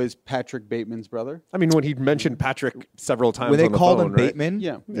he was Patrick Bateman's brother? I mean, when he mentioned Patrick several times When they on the called phone, him right? Bateman,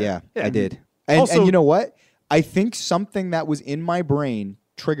 Yeah. yeah, Yeah. I did. And Also- you know what? I think something that was in my brain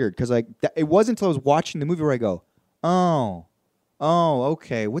triggered because it wasn't until I was watching the movie where I go, oh,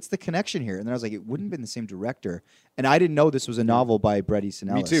 okay, what's the connection here? And then I was like, it wouldn't have been the same director. And I didn't know this was a novel by Bret Easton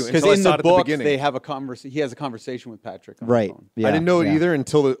Ellis. too. Because Until I in saw the it at the book, beginning. they have he has a conversation with Patrick on the Right. phone. Yeah, I didn't know it yeah. either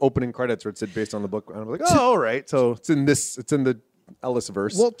until the opening credits where it said based on the book. And I'm like, oh, all right. So it's in the Ellis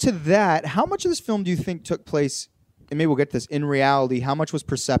verse. Well, to that, how much of this film do you think took place and maybe we'll get to this, in reality, how much was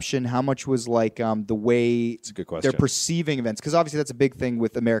perception? How much was like the way It's a good question. they're perceiving events? Because obviously that's a big thing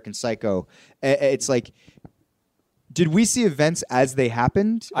with American Psycho. It's like, did we see events as they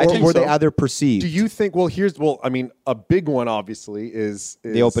happened, I or think were so. they either perceived? Do you think? I mean, a big one obviously is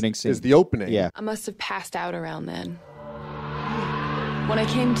The opening scene. Is the opening? Yeah. I must have passed out around then. When I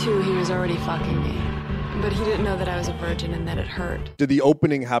came to, he was already fucking me. But he didn't know that I was a virgin and that it hurt. Did the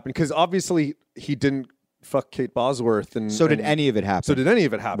opening happen? Because obviously he didn't fuck Kate Bosworth, and So did any of it happen? So did any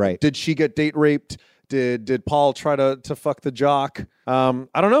of it happen? Right. Did she get date raped? Did Paul try to fuck the jock? I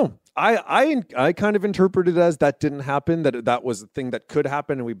don't know. I kind of interpreted it as that didn't happen. That was a thing that could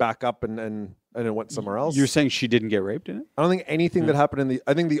happen, and we back up and it went somewhere else. You're saying she didn't get raped in it? I don't think anything that happened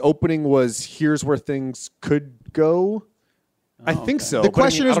I think the opening was here's where things could go. I think so. The but I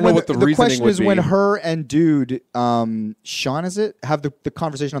question mean, I is don't know when what the the reasoning question would is when be. her and dude Sean, is it, have the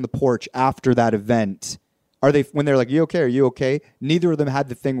conversation on the porch after that event. Are they, when they're like, you okay? Are you okay? Neither of them had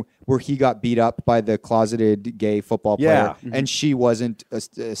the thing where he got beat up by the closeted gay football player, and she wasn't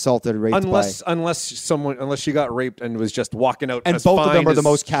assaulted or raped unless she got raped and was just walking out. and as both of them fine are the as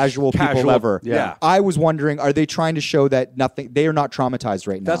most casual people ever. Yeah. I was wondering, are they trying to show that they are not traumatized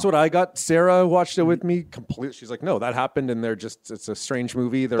right now? That's what I got. Sarah watched it with me completely. She's like, no, that happened, and it's a strange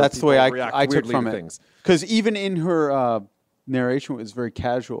movie. That's the way react I took weirdly from to it. things. Because even in her narration, it was very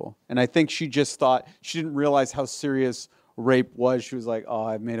casual. And I think she just thought, she didn't realize how serious rape was. She was like, oh,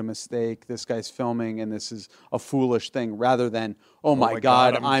 I've made a mistake. This guy's filming, and this is a foolish thing, rather than, oh my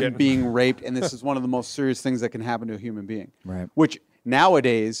God, I'm being raped, and this is one of the most serious things that can happen to a human being. Right. Which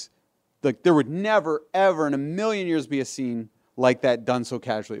nowadays, like, there would never, ever in a million years be a scene like that done so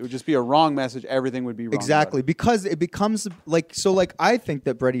casually. It would just be a wrong message. Everything would be wrong. Exactly, because it becomes like, so like I think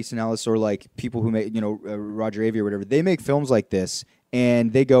that Bret Easton Ellis or like people who make, Roger Avey or whatever, they make films like this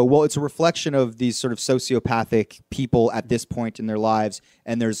and they go, well, it's a reflection of these sort of sociopathic people at this point in their lives,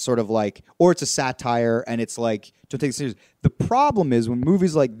 and there's sort of like, or it's a satire and it's like, don't take it seriously. The problem is when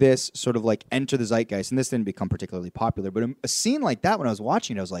movies like this sort of like enter the zeitgeist, and this didn't become particularly popular, but a scene like that, when I was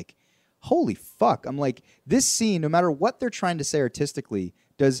watching it, I was like, holy fuck. I'm like, this scene, no matter what they're trying to say artistically,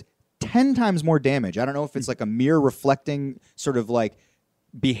 does 10 times more damage. I don't know if it's like a mirror reflecting sort of like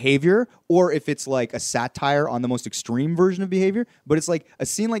behavior, or if it's like a satire on the most extreme version of behavior, but it's like a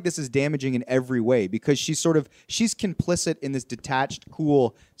scene like this is damaging in every way because she's complicit in this detached,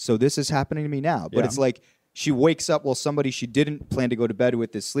 cool, so this is happening to me now. But it's like she wakes up while somebody she didn't plan to go to bed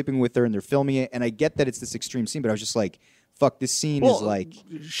with is sleeping with her and they're filming it, and I get that it's this extreme scene, but I was just like, fuck, this scene is like...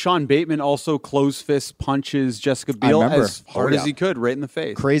 Sean Bateman also close fist punches Jessica Biel as hard as he could right in the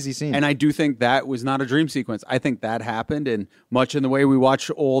face. Crazy scene. And I do think that was not a dream sequence. I think that happened, and much in the way we watch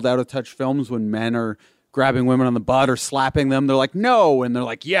old out-of-touch films when men are grabbing women on the butt or slapping them, they're like, no, and they're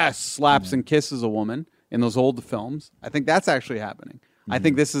like, yes, slaps and kisses a woman in those old films. I think that's actually happening. I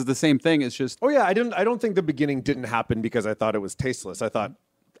think this is the same thing. It's just... Oh, yeah, I don't think the beginning didn't happen because I thought it was tasteless.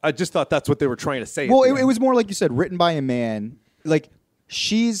 I just thought that's what they were trying to say. Well, it was more like you said, written by a man. Like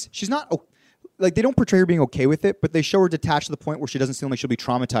she's not like, they don't portray her being okay with it, but they show her detached to the point where she doesn't seem like she'll be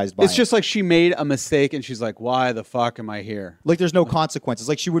traumatized by it. It's just like she made a mistake and she's like, why the fuck am I here? Like there's no consequences.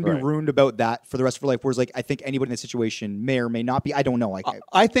 Like she wouldn't be ruined about that for the rest of her life. Whereas like I think anybody in that situation may or may not be. I don't know.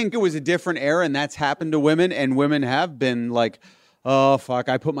 I think it was a different era, and that's happened to women, and women have been like, oh fuck,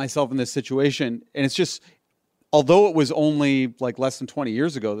 I put myself in this situation, and it's just. Although it was only like less than 20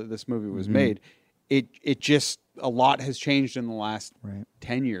 years ago that this movie was made, it just, a lot has changed in the last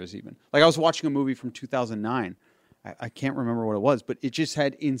 10 years even. Like I was watching a movie from 2009. I can't remember what it was, but it just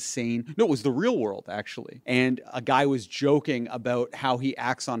had insane... No, it was The Real World, actually. And a guy was joking about how he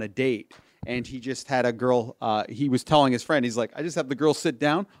acts on a date. And he just had a girl, he was telling his friend, he's like, I just have the girl sit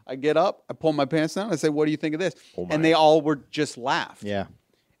down, I get up, I pull my pants down, I say, what do you think of this? And they all were just laughed. Yeah.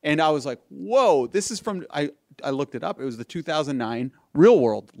 And I was like, whoa, this is from... I looked it up. It was the 2009 Real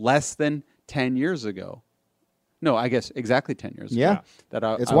World, less than 10 years ago. No, I guess exactly 10 years ago that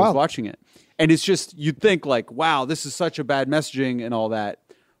I was watching it. And it's just, you'd think like, wow, this is such a bad messaging and all that.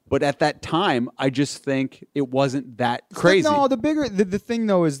 But at that time, I just think it wasn't that crazy. No, the thing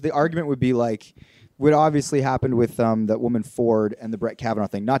though is the argument would be like, what obviously happened with that woman Ford and the Brett Kavanaugh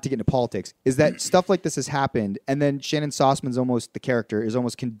thing, not to get into politics, is that stuff like this has happened, and then Shannon Sossman's the character is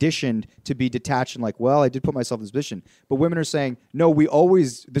almost conditioned to be detached and like, well, I did put myself in this position. But women are saying, no,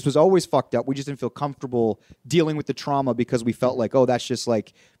 this was always fucked up. We just didn't feel comfortable dealing with the trauma because we felt like, oh, that's just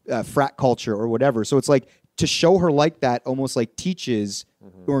like frat culture or whatever. So it's like, to show her like that almost like teaches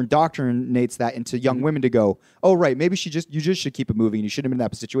or indoctrinates that into young women to go, oh right, maybe you just should keep it moving and you shouldn't have been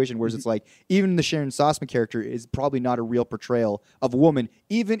in that situation. Whereas it's like even the Sharon Sossman character is probably not a real portrayal of a woman,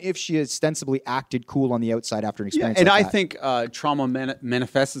 even if she ostensibly acted cool on the outside after an experience. And like I think trauma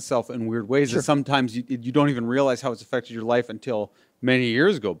manifests itself in weird ways. And sometimes you don't even realize how it's affected your life until many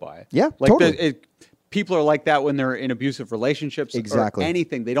years go by. Yeah, like totally. People are like that when they're in abusive relationships Exactly. or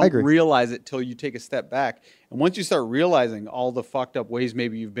anything. They don't realize it till you take a step back. And once you start realizing all the fucked up ways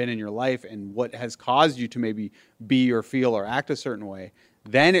maybe you've been in your life and what has caused you to maybe be or feel or act a certain way,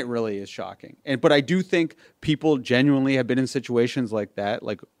 then it really is shocking. But I do think people genuinely have been in situations like that,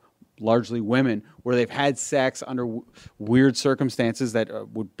 like largely women, where they've had sex under weird circumstances that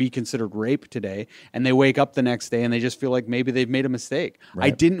would be considered rape today, and they wake up the next day and they just feel like maybe they've made a mistake. Right. I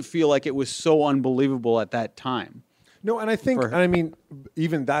didn't feel like it was so unbelievable at that time. No, and I think, I mean,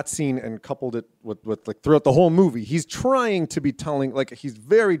 even that scene and coupled it with like throughout the whole movie, he's trying to be telling, like he's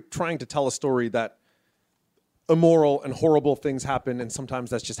very trying to tell a story that immoral and horrible things happen, and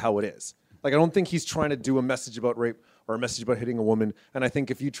sometimes that's just how it is. Like, I don't think he's trying to do a message about rape or a message about hitting a woman. And I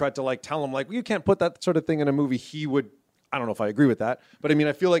think if you tried to like tell him like, well, you can't put that sort of thing in a movie, he would, I don't know if I agree with that, but I mean,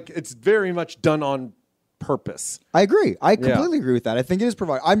 I feel like it's very much done on purpose. I agree. I completely agree with that. I think it is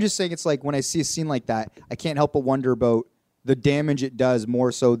provided. I'm just saying it's like when I see a scene like that, I can't help but wonder about the damage it does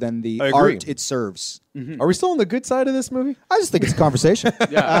more so than the art it serves. Are we still on the good side of this movie? I just think it's a conversation.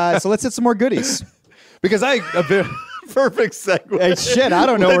 So let's hit some more goodies. Because perfect segue. Hey, shit, I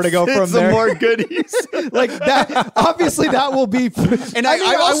don't know where to go from there. Some more goodies. Like that. Obviously, that will be. And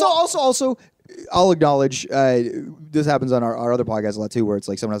I also, I'll acknowledge this happens on our other podcast a lot too, where it's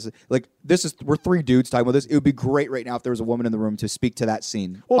like someone else like we're three dudes talking about this. It would be great right now if there was a woman in the room to speak to that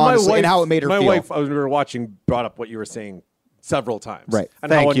scene, well, honestly, and how it made her feel. My wife, as we were watching, brought up what you were saying several times. Right.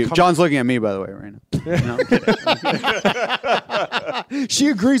 And Thank you. John's looking at me, by the way, right now. No, I'm kidding. She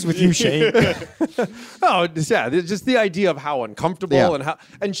agrees with you, Shane. Just the idea of how uncomfortable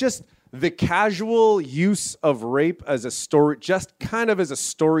and just the casual use of rape as a story, just kind of as a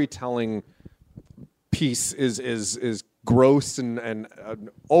storytelling piece is gross and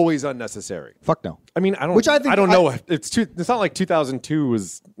always unnecessary. Fuck no. I mean, I don't. Which I think I don't know. It's not like 2002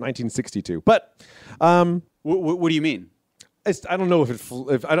 was 1962, but what do you mean? I don't know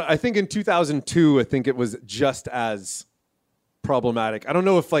I think in 2002, I think it was just as problematic. I don't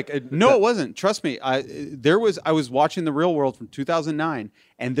know if it wasn't. Trust me. I was watching The Real World from 2009,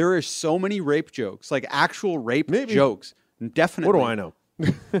 and there are so many rape jokes, like actual rape jokes. Definitely. What do I know?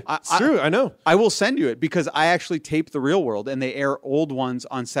 It's true. I know. I will send you it because I actually tape The Real World, and they air old ones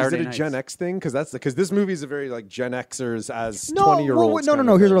on Saturday nights. Is it a Gen X thing? Because this movie is a very like Gen Xers as 20-year-olds.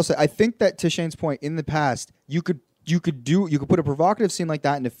 No. Here's what I'll say. I think that to Shane's point, in the past, you could put a provocative scene like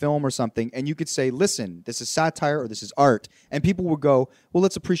that in a film or something, and you could say, listen, this is satire or this is art. And people would go, well,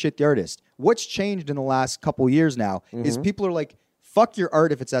 let's appreciate the artist. What's changed in the last couple of years now is people are like, fuck your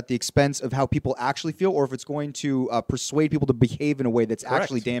art if it's at the expense of how people actually feel or if it's going to persuade people to behave in a way that's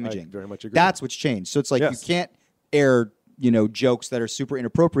actually damaging. I very much agree. That's what's changed. So it's like you can't air jokes that are super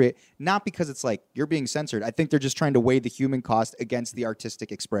inappropriate, not because it's like you're being censored. I think they're just trying to weigh the human cost against the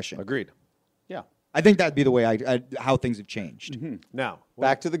artistic expression. Agreed. Yeah. I think that'd be the way how things have changed. Mm-hmm. Now,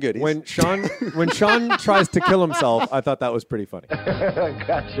 back to the goodies. When Sean tries to kill himself, I thought that was pretty funny.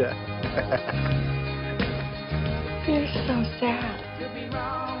 Gotcha. You're so sad.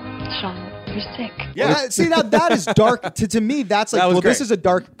 Sean, you're sick. Yeah, see, that is dark. To me, that's like, great. This is a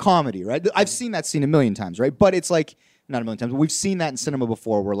dark comedy, right? I've seen that scene a million times, right? But it's like, not a million times, but we've seen that in cinema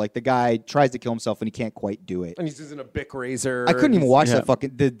before where like the guy tries to kill himself and he can't quite do it. And he's using a Bic razor. I couldn't even watch that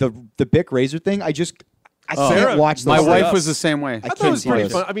fucking, the Bic razor thing. I can't watch My those wife things. was the same way. I thought it was pretty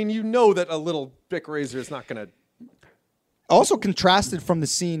fun. I mean, that a little Bic razor is not going to... Also contrasted from the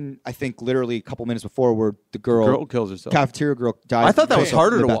scene, I think, literally a couple minutes before, where the girl kills herself. Cafeteria girl dies. I thought that was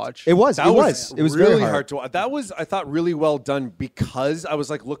harder to watch. It was. It was really very hard to watch. That was, I thought, really well done because I was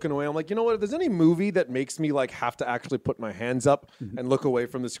like looking away. I'm like, you know what? If there's any movie that makes me like have to actually put my hands up and look away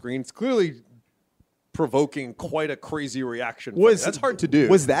from the screen, it's clearly provoking quite a crazy reaction. That's hard to do.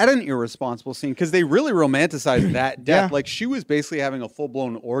 Was that an irresponsible scene? Because they really romanticized that death. Like she was basically having a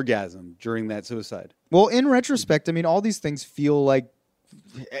full-blown orgasm during that suicide. Well, in retrospect, I mean, all these things feel like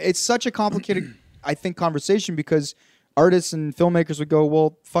it's such a complicated, I think, conversation because artists and filmmakers would go,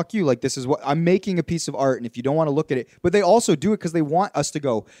 well, fuck you. Like, this is what I'm making a piece of art. And if you don't want to look at it, but they also do it because they want us to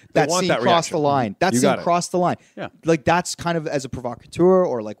go, that scene crossed the line. That scene crossed the line. Yeah. Like, that's kind of as a provocateur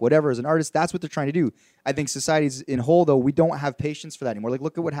or like whatever, as an artist, that's what they're trying to do. I think society's in whole, though, we don't have patience for that anymore. Like,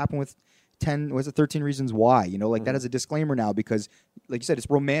 look at what happened with 13 Reasons Why, that has a disclaimer now because, like you said, it's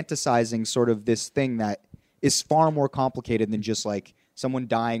romanticizing sort of this thing that is far more complicated than just like someone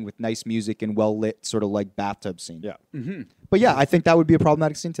dying with nice music and well lit sort of like bathtub scene. Yeah. But yeah, I think that would be a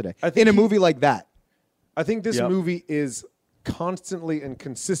problematic scene today. In a movie like that. I think this movie is constantly and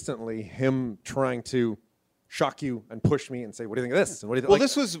consistently him trying to shock you and push me and say, "What do you think of this?" And what do you Well,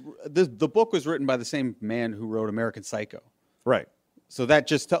 like, the book was written by the same man who wrote American Psycho. right. So that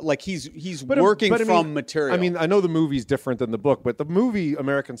just like he's working from material. I mean, I know the movie's different than the book, but the movie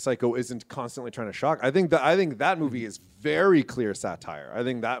American Psycho isn't constantly trying to shock. I think that movie is very clear satire. I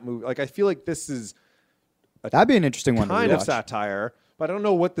think that movie, like, I feel like this is That'd be an interesting one to kind of rewatch. satire, but I don't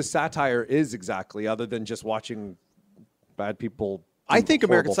know what the satire is exactly, other than just watching bad people. I do think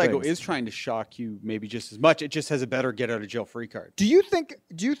American horrible Psycho things. is trying to shock you maybe just as much. It just has a better get out of jail free card. Do you think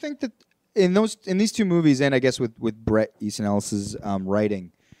that in these two movies, and I guess with Bret Easton Ellis's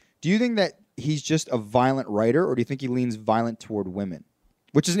writing, do you think that he's just a violent writer, or do you think he leans violent toward women?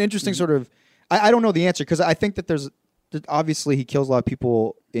 Which is an interesting sort of. I don't know the answer, because I think that that obviously he kills a lot of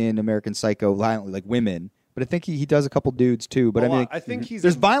people in American Psycho violently, like women, but I think he does a couple dudes too. But A I mean, lot. I think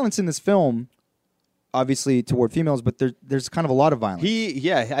there's violence in this film, obviously toward females, but there's kind of a lot of violence.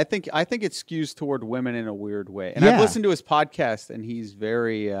 I think it skews toward women in a weird way. And Yeah. I've listened to his podcast, and he's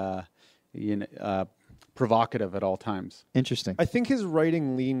very provocative at all times. Interesting. I think his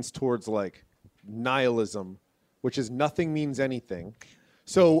writing leans towards like nihilism, which is nothing means anything.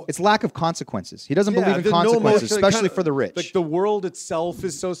 So It's lack of consequences. He doesn't believe in there's no consequences, emotion, especially kind of- for the rich. Like the world itself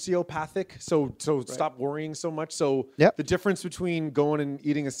is sociopathic, so stop worrying so much. So Yep. the difference between going and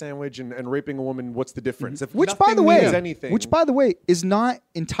eating a sandwich and raping a woman, what's the difference? If Which, by nothing the way, means anything, is not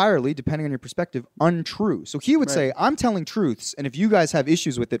entirely, depending on your perspective, untrue. So he would say, "I'm telling truths, and if you guys have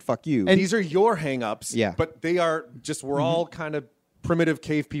issues with it, fuck you." and these are your hang-ups, Yeah. but they are just we're all kind of primitive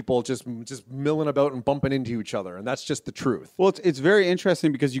cave people just milling about and bumping into each other, and that's just the truth. Well, it's very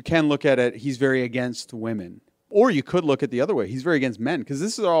interesting because you can look at it, he's very against women. Or you could look at the other way. He's very against men, because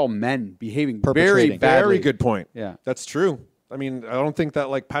this is all men behaving very Perpetrating. badly. Very good point. Yeah. That's true. I mean, I don't think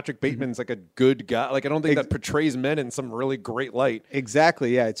that like Patrick Bateman's like a good guy. Like I don't think that portrays men in some really great light.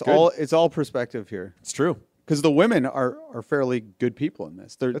 Exactly. Yeah. It's all perspective here. It's true. Because the women are fairly good people in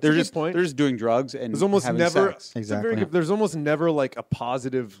this. They're That's a good just point. they're just doing drugs and There's almost having never sex. it's a very Exactly. good- there's almost never like a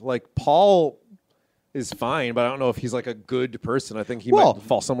positive like Paul is fine, but I don't know if he's like a good person. I think he Well, might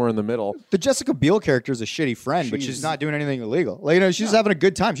fall somewhere in the middle. The Jessica Biel character is a shitty friend, but she's not doing anything illegal. Like, she's having a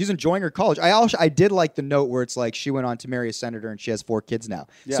good time. She's enjoying her college. I did like the note where it's like she went on to marry a senator and she has 4 kids now.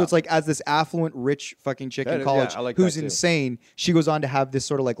 Yeah. So it's like as this affluent, rich fucking chick in college I like who's that too. insane, she goes on to have this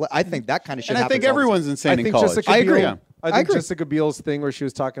sort of like. I think that kind of shit. And I think happens all the everyone's time. insane I in think college. Jessica I agree. Biel, Yeah. I I think agree. Jessica Biel's thing where she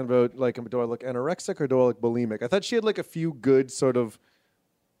was talking about like, do I look anorexic or do I look bulimic? I thought she had like a few good sort of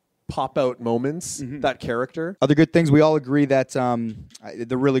pop out moments. That character. Other good things. We all agree that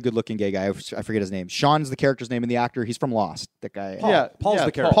the really good looking gay guy, I forget his name. Sean's the character's name, and the actor, he's from Lost. That guy. Paul's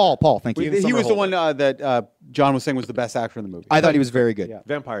the character. Paul. Thank you. He was the one that John was saying was the best actor in the movie. I thought he was very good.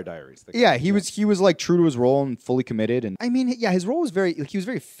 Vampire Diaries. Yeah, he was like true to his role and fully committed. And I mean, yeah, his role was he was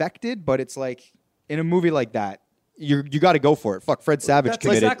very affected, but it's like in a movie like that, you got to go for it. Fuck, Fred Savage That's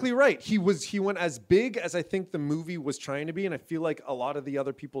committed. exactly right. He went as big as I think the movie was trying to be, and I feel like a lot of the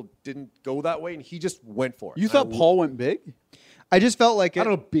other people didn't go that way, and he just went for it. You thought Paul went big? I just felt like I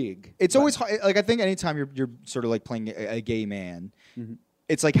don't know, big. It's always hard. Like I think anytime you're sort of like playing a gay man,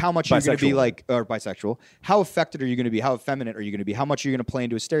 it's like how much you're going to be Bisexual. like or bisexual. How affected are you going to be? How effeminate are you going to be? How much are you going to play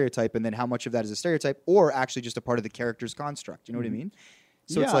into a stereotype, and then how much of that is a stereotype or actually just a part of the character's construct? You know what I mean?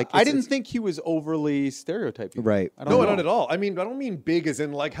 So it's like I didn't think he was overly stereotyping. Right. I don't No, know. not at all. I mean, I don't mean big as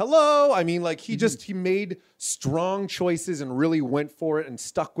in like hello. I mean like he made strong choices and really went for it and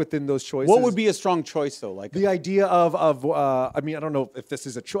stuck within those choices. What would be a strong choice though? Like the idea of I mean, I don't know if this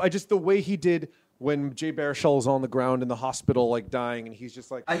is a choice. Just the way he did when Jay Baruchel is on the ground in the hospital, like dying, and he's just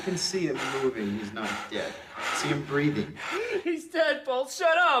like, I can see it moving. He's not dead. See him breathing. He's dead, Paul.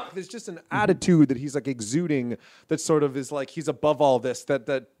 Shut up. there's just an attitude that he's like exuding that sort of is like he's above all this.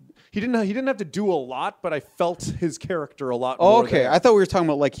 That he didn't have to do a lot, but I felt his character a lot. Oh, more okay. there. I thought we were talking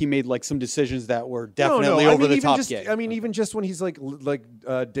about like he made like some decisions that were definitely I over mean, the even top just, gay. I mean, even just when he's like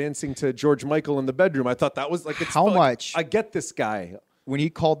dancing to George Michael in the bedroom, I thought that was like How like, much- I get this guy. when he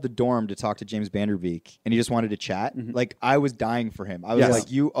called the dorm to talk to James Vanderbeek and he just wanted to chat, like I was dying for him. I was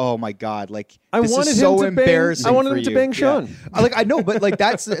Yes. like, oh my God, like I this wanted is so him to embarrassing. bang. I wanted for him to you. bang Sean. I know, but like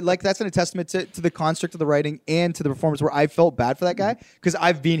that's an testament to the construct of the writing and to the performance where I felt bad for that guy because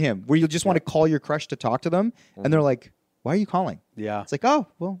I've been him where you just want to call your crush to talk to them and they're like, why are you calling? Yeah. It's like, oh,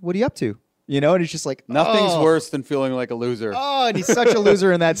 well, what are you up to? You know, and it's just like Nothing's oh. worse than feeling like a loser. Oh, and he's such a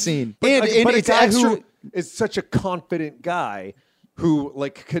loser in that scene. But and a it's guy extra. who is such a confident guy who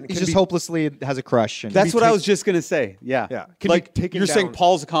like can He's just be, hopelessly has a crush. And That's what I was just gonna say. Yeah, Yeah. Like Can be taken you're saying, down.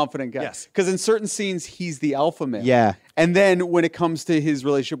 Paul's a confident guy. Yes. Because in certain scenes he's the alpha male. Yeah. And then when it comes to his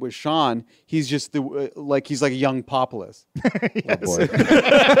relationship with Sean, he's just he's like a young Populus.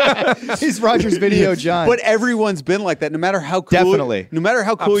 He's Roger's video, John. But everyone's been like that. No matter how cool, Definitely. No matter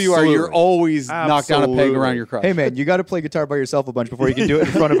how cool you are, you're Absolutely. always knocked down a peg Absolutely. around your crush. Hey man, you got to play guitar by yourself a bunch before you can do it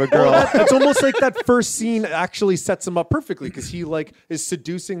in front of a girl. it's almost like that first scene actually sets him up perfectly because he like is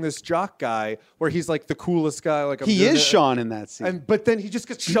seducing this jock guy where he's like the coolest guy. Like I'm he doing is it. Sean in that scene. But then he just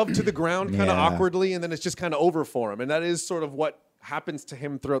gets shoved to the ground kind of Yeah. awkwardly, and then it's just kind of over for him. And that is sort of what happens to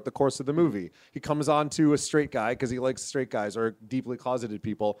him throughout the course of the movie. He comes on to a straight guy because he likes straight guys or deeply closeted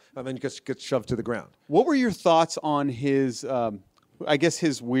people, and then he gets shoved to the ground. What were your thoughts on his, I guess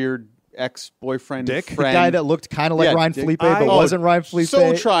his weird ex-boyfriend, Dick? The friend? Guy that looked kind of like Yeah, Ryan Dick. Felipe, but wasn't Ryan Felipe.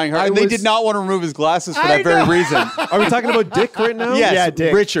 So trying hard. And they did not want to remove his glasses for that very reason. Are we talking about Dick right now? Yes, Yeah,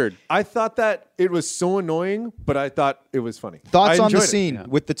 Dick. Richard. I thought that it was so annoying, but I thought it was funny. Thoughts I on the enjoyed it. scene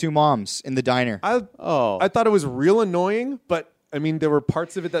with the two moms in the diner? I Oh. thought it was real annoying, but I mean, there were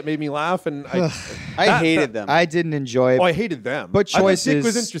parts of it that made me laugh, and I hated them. I didn't enjoy it. Oh, I hated them. But I thought choices. Dick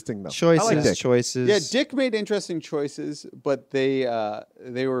was interesting though. Choices, I like Dick. choices. Yeah, Dick made interesting choices, but they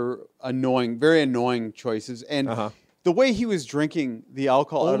were annoying, very annoying choices. And the way he was drinking the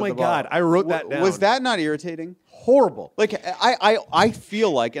alcohol. Oh out my of the bottle, God, I wrote that down. Was that not irritating? Horrible. Like I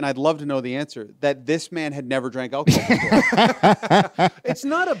feel like, and I'd love to know the answer, that this man had never drank alcohol before. It's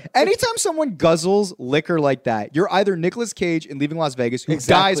not a. Anytime someone guzzles liquor like that, you're either Nicolas Cage in Leaving Las Vegas, who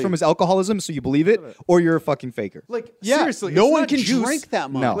Exactly. dies from his alcoholism, so you believe it, or you're a fucking faker. Like Yeah, seriously, no it's one not can juice. drink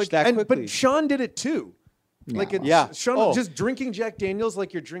that much No. that quickly. But Sean did it too. Like it's, Yeah. Sean Oh. just drinking Jack Daniels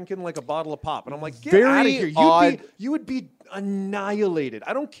like you're drinking like a bottle of pop, and I'm like, get Very out of here. odd. You would be annihilated.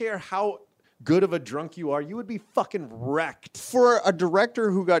 I don't care how good of a drunk you are. You would be fucking wrecked. For a director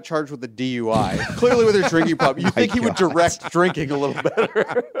who got charged with a DUI, clearly with a drinking problem, you think he would direct drinking a little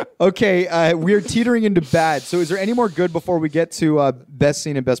better. Okay, we're teetering into bad. So is there any more good before we get to best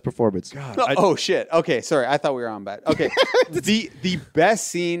scene and best performance? Oh shit. Okay, sorry. I thought we were on bad. Okay. the best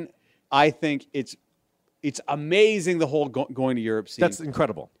scene, I think it's amazing, the whole going to Europe scene. That's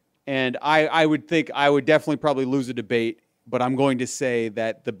incredible. And I would think I would definitely probably lose a debate, but I'm going to say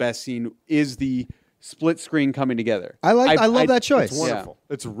that the best scene is the split screen coming together. I love that choice. It's wonderful.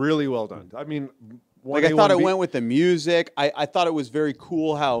 It's really well done. I mean, Like I thought it went with the music. I thought it was very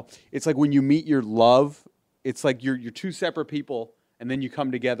cool how it's like when you meet your love, it's like you're two separate people and then you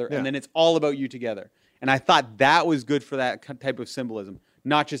come together Yeah. and then it's all about you together. And I thought that was good for that type of symbolism,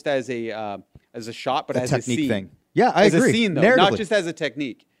 not just as a shot, but A as technique a scene. thing. Yeah, I as agree. a scene though, Narratively. not just as a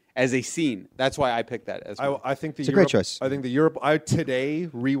technique, as a scene. That's why I picked that as well. I think the It's a Europe, great choice. I think the Europe. I today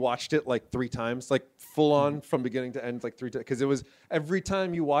rewatched it like 3 times, like full on from beginning to end, like 3 times. Because it was every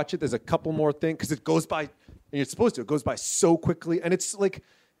time you watch it, there's a couple more things because it goes by, and you're supposed to. It goes by so quickly, and it's like.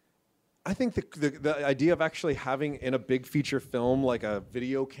 I think the idea of actually having in a big feature film like a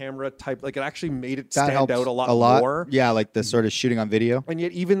video camera type, like it actually made it That stand helps out a lot more. Yeah, like the sort of shooting on video. And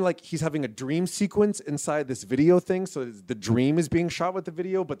yet, even like he's having a dream sequence inside this video thing, so the dream is being shot with the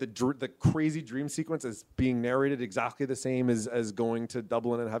video, but the crazy dream sequence is being narrated exactly the same as going to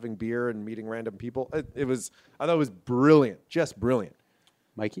Dublin and having beer and meeting random people. I thought it was brilliant, just brilliant.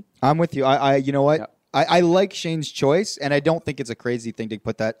 Mikey? I'm with you. You know what? Yeah. I like Shane's choice, and I don't think it's a crazy thing to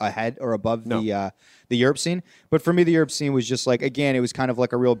put that ahead or above the Europe scene. But for me, the Europe scene was just like, again, it was kind of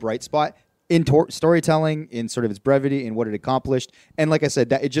like a real bright spot in storytelling, in sort of its brevity, in what it accomplished. And like I said,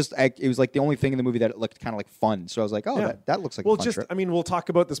 that it was like the only thing in the movie that looked kind of like fun. So I was like, oh, Yeah. that looks like well, a fun just trip. I mean, we'll talk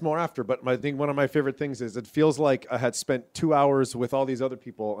about this more after, but I think one of my favorite things is it feels like I had spent 2 hours with all these other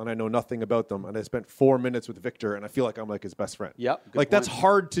people and I know nothing about them, and I spent 4 minutes with Victor, and I feel like I'm like his best friend. Yep, good like that's point.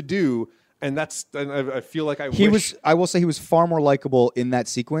 hard to do, and I feel like He wish. was. I will say he was far more likable in that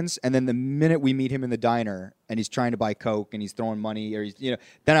sequence. And then the minute we meet him in the diner and he's trying to buy Coke and he's throwing money, or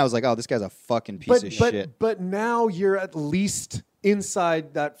then I was like, oh, this guy's a fucking piece of shit. But now you're at least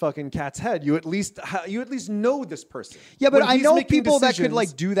inside that fucking cat's head. You at least know this person. Yeah, but When I he's know making people that could decisions-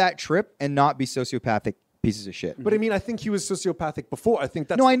 like do that trip and not be sociopathic pieces of shit. But I mean, I think he was sociopathic before. I think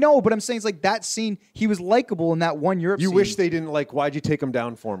that's. No, I know, but I'm saying it's like that scene. He was likable in that one Europe You scene. wish they didn't like. Why'd you take him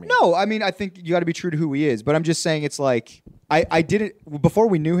down for me? No, I mean, I think you got to be true to who he is. But I'm just saying, it's like I did it before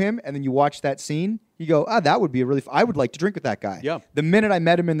we knew him, and then you watch that scene. You go, that would be a really. I would like to drink with that guy. Yeah. The minute I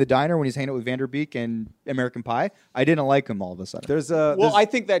met him in the diner when he's hanging out with Vanderbeek and American Pie, I didn't like him all of a sudden. Well, I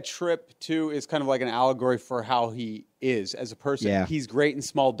think that trip too is kind of like an allegory for how he is as a person. Yeah. He's great in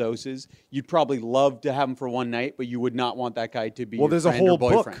small doses. You'd probably love to have him for one night, but you would not want that guy to be Well, your there's a friend or whole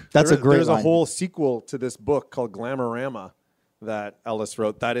boyfriend. book. That's a great There's line. a whole sequel to this book called Glamorama, that Ellis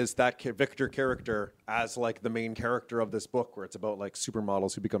wrote. That is that Victor character as like the main character of this book, where it's about like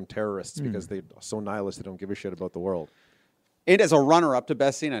supermodels who become terrorists because they're so nihilist they don't give a shit about the world. And as a runner-up to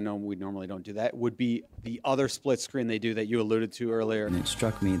best scene, I know we normally don't do that, would be the other split screen they do that you alluded to earlier. And it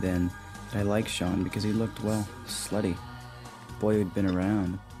struck me then that I liked Sean because he looked, well, slutty. Boy who'd been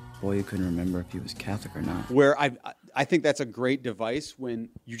around. Boy who couldn't remember if he was Catholic or not. Where I think that's a great device when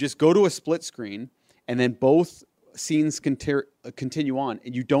you just go to a split screen and then both scenes continue on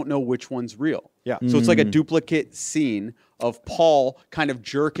and you don't know which one's real. Yeah. So it's like a duplicate scene of Paul kind of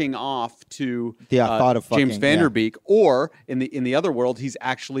jerking off to thought of James fucking, Van Der Beek, or in the other world, he's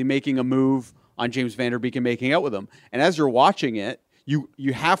actually making a move on James Van Der Beek and making out with him. And as you're watching it,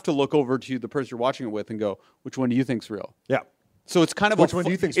 you have to look over to the person you're watching it with and go, which one do you think's real? Yeah. So it's kind of Which one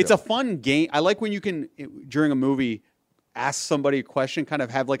do you think's it's real? a fun game. I like when you can during a movie ask somebody a question, kind of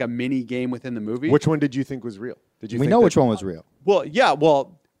have like a mini game within the movie. Which one did you think was real? Did you? We think know that- which one was real. Well, yeah,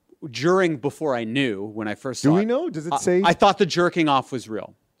 before I knew when I first saw Do we it, know? Does it say? I thought the jerking off was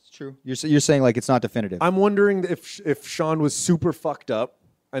real. It's true. You're saying like it's not definitive. I'm wondering if Sean was super fucked up,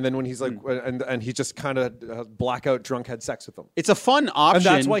 and then when he's like, and he just kind of blackout drunk had sex with him, It's a fun option.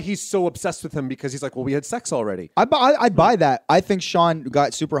 and that's why he's so obsessed with him, because he's like, well, we had sex already. I'd buy that. I think Sean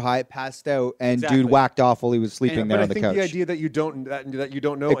got super high, passed out, and Exactly. dude whacked off while he was sleeping there But I on the think couch. the idea that you don't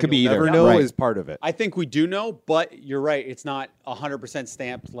know, It could and be you'll either. never know, Right. is part of it. I think we do know, but you're right. It's not 100%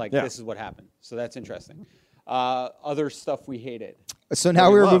 stamped like Yeah. this is what happened. So that's interesting. Other stuff we hated. So now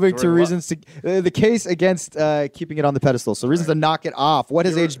we we're loved, moving to we reasons to the case against keeping it on the pedestal. So reasons to knock it off. What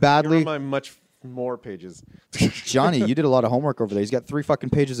has aged badly? You're on my much more pages. Johnny, you did a lot of homework over there. He's got 3 fucking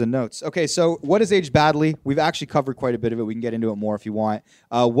pages of notes. Okay, so what has aged badly? We've actually covered quite a bit of it. We can get into it more if you want.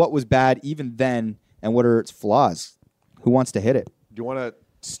 What was bad even then, and what are its flaws? Who wants to hit it? Do you want to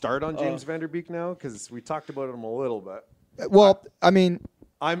start on James Van Der Beek now? Because we talked about him a little bit. Well, I mean,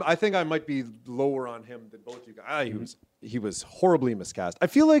 I think I might be lower on him than both you guys. He was horribly miscast. I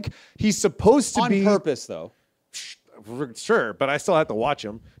feel like he's supposed to On be purpose, though. Sure, but I still have to watch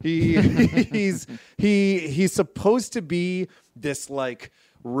him. He's supposed to be this like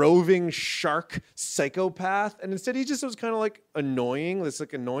roving shark psychopath, and instead he just was kind of like annoying, this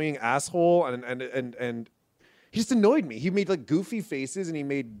like annoying asshole, and he just annoyed me. He made like goofy faces and he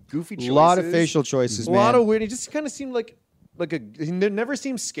made goofy choices. a lot of facial choices, a man. lot of weird. He just kind of seemed like he never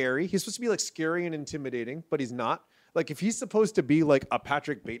seemed scary. He's supposed to be like scary and intimidating, but he's not. Like if he's supposed to be like a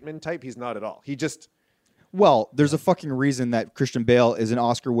Patrick Bateman type, he's not at all. He just Well, there's a fucking reason that Christian Bale is an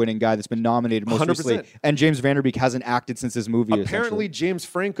Oscar-winning guy that's been nominated most 100%. recently, and James Van Der Beek hasn't acted since this movie. apparently essentially. James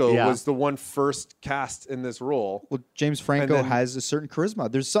Franco Yeah. was the one first cast in this role. Well, James Franco And then- has a certain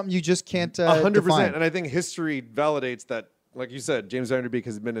charisma. There's something you just can't 100%. define. And I think history validates that. Like you said, James Van Der Beek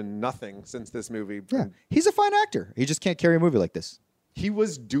has been in nothing since this movie. Yeah, he's a fine actor. He just can't carry a movie like this. He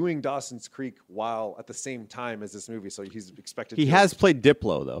was doing Dawson's Creek while at the same time as this movie, so he's expected He to. has played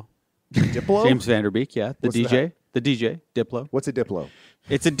Diplo, though. Diplo? James Van Der Beek, yeah. The What's DJ. that? The DJ, Diplo. What's a Diplo?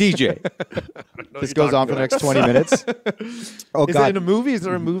 It's a DJ. This goes on for the next 20 minutes. Oh, Is God. it in a movie? Is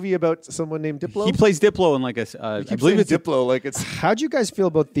there a movie about someone named Diplo? He plays Diplo in like a. I believe it's Diplo. Like it's. How'd you guys feel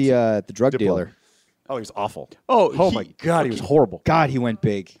about the drug Diplo. dealer? Oh, he was awful. Oh, My God, he was horrible. God, he went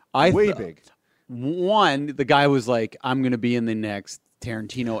big. Way big. One, the guy was like, "I'm going to be in the next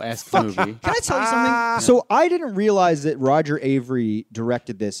Tarantino-esque movie." Can I tell you something? So I didn't realize that Roger Avery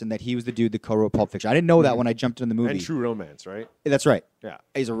directed this and that he was the dude that co-wrote Pulp Fiction. I didn't know that when I jumped in the movie. And True Romance, right? That's right. Yeah.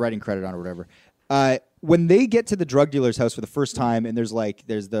 He's a writing credit on it or whatever. When they get to the drug dealer's house for the first time, and there's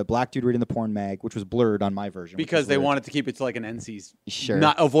the black dude reading the porn mag, which was blurred on my version. which Because was they weird. wanted to keep it to like an NC's. Sure.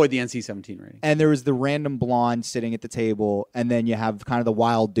 Not avoid the NC-17 rating. And there was the random blonde sitting at the table, and then you have kind of the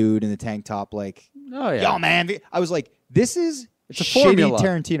wild dude in the tank top, like, Oh, yeah. yo, man. I was like, this is It's a shitty formula.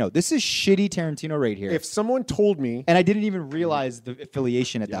 Tarantino. This is shitty Tarantino right here. If someone told me, and I didn't even realize the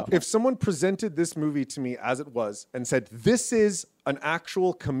affiliation at that point. if someone presented this movie to me as it was and said, this is an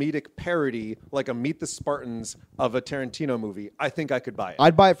actual comedic parody, like a Meet the Spartans of a Tarantino movie, I think I could buy it.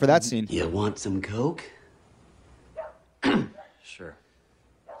 I'd buy it for that scene. You want some Coke? Sure.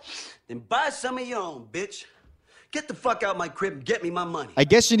 Then buy some of your own, bitch. Get the fuck out my crib and get me my money. I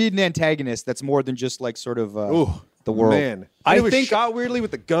guess you need an antagonist that's more than just like sort of the world. Man. I It was think- shot weirdly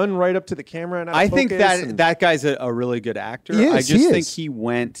with the gun right up to the camera. And out of I think focus that and- that guy's a really good actor. He is, I just he think is. he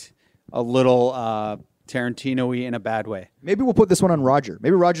went a little Tarantino-y in a bad way. Maybe we'll put this one on Roger.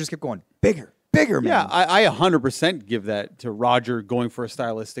 Maybe Roger just kept going bigger, man. Yeah, I 100% give that to Roger going for a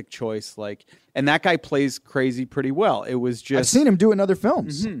stylistic choice. Like, and that guy plays crazy pretty well. It was just I've seen him do it in other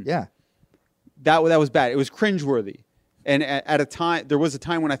films. Yeah. that was bad. It was cringeworthy. And at a time, there was a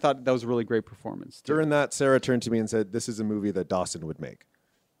time when I thought that was a really great performance. During that, Sarah turned to me and said, "This is a movie that Dawson would make."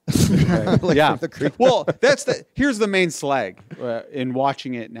 Yeah. Well, here's the main slag in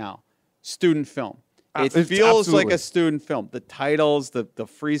watching it now. Student film. It feels like a student film. The titles, the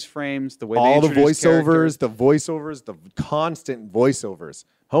freeze frames, the way all they the introduce voiceovers, characters. the constant voiceovers.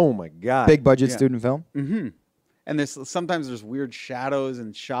 Oh my god! Big budget student film. Mm-hmm. And sometimes there's weird shadows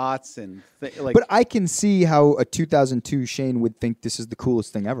and shots and but I can see how a 2002 Shane would think this is the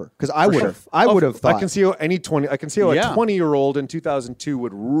coolest thing ever, because I would have thought. I can see how a 20-year-old in 2002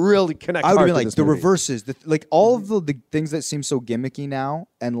 would really connect. I would hard be to like this the movie. reverses, like all of the things that seem so gimmicky now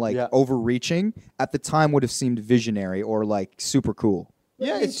and like overreaching at the time would have seemed visionary or like super cool.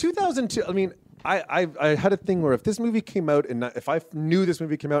 Yeah, it's 2002. I mean, I had a thing where if this movie came out if I knew this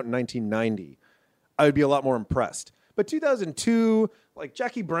movie came out in 1990. I would be a lot more impressed. But 2002, like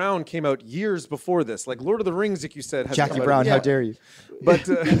Jackie Brown came out years before this. Like Lord of the Rings, like you said. Has Jackie come Brown, out. how dare you? But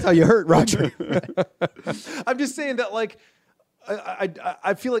that's how you hurt, Roger. I'm just saying that, like,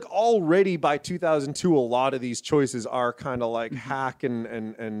 I feel like already by 2002, a lot of these choices are kind of like hack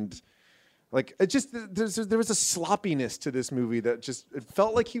and like it just there was a sloppiness to this movie that just it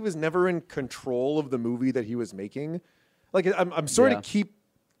felt like he was never in control of the movie that he was making. Like I'm sorry to keep.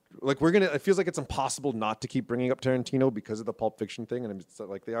 Like it feels like it's impossible not to keep bringing up Tarantino because of the Pulp Fiction thing, and it's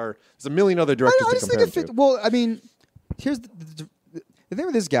like there's a million other directors to compare him to. Well, I mean, here's the thing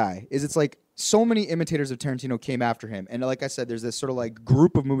with this guy is it's like so many imitators of Tarantino came after him, and like I said, there's this sort of like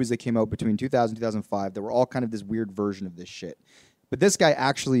group of movies that came out between 2000 and 2005 that were all kind of this weird version of this shit. But this guy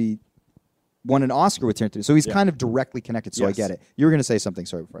actually won an Oscar with Tarantino, so he's kind of directly connected. So I get it. You were going to say something.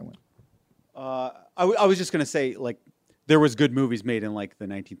 Sorry, before I went. I was just going to say like. There was good movies made in like the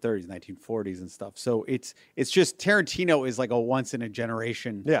 1930s, 1940s and stuff. So it's just Tarantino is like a once in a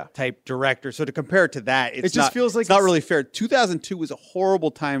generation type director. So to compare it to that, it just feels like it's not really fair. 2002 was a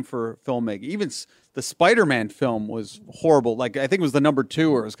horrible time for filmmaking. Even the Spider-Man film was horrible. Like I think it was the number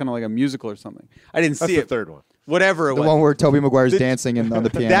 2, or it was kind of like a musical or something. I didn't see the third one. Whatever it was. The one where Tobey Maguire's dancing on the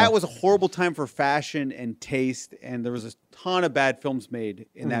piano. That was a horrible time for fashion and taste, and there was a ton of bad films made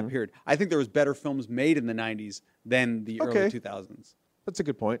in that period. I think there was better films made in the 90s than the early 2000s. That's a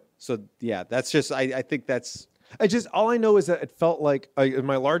good point. So, yeah, that's just, I think that's... all I know is that it felt like,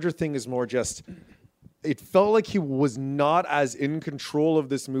 my larger thing is more just, it felt like he was not as in control of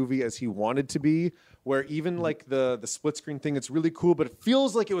this movie as he wanted to be, where even like the split screen thing, it's really cool, but it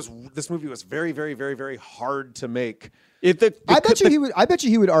feels like this movie was very, very, very, very hard to make. I bet you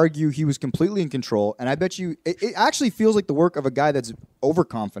he would argue he was completely in control, and I bet you it actually feels like the work of a guy that's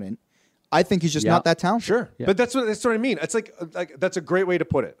overconfident. I think he's just not that talented. Sure, but that's what I mean. It's like that's a great way to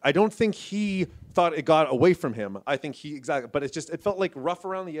put it. I don't think he thought it got away from him. I think but it felt like rough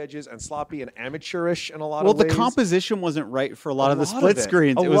around the edges and sloppy and amateurish in a lot of ways. Well, the composition wasn't right for a lot of the split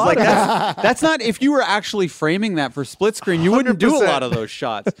screens. It was like that's not, if you were actually framing that for split screen, you wouldn't do a lot of those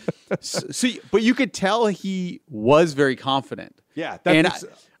shots. But you could tell he was very confident. Yeah,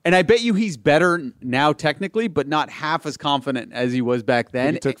 and I bet you he's better now technically, but not half as confident as he was back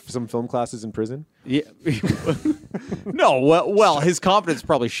then. He took some film classes in prison? Yeah. No, well, his confidence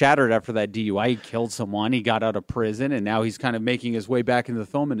probably shattered after that DUI. He killed someone. He got out of prison, and now he's kind of making his way back into the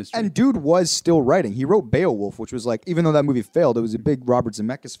film industry. And dude was still writing. He wrote Beowulf, which was like, even though that movie failed, it was a big Robert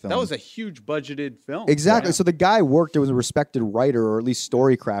Zemeckis film. That was a huge budgeted film. Exactly. Yeah. So the guy worked, was a respected writer or at least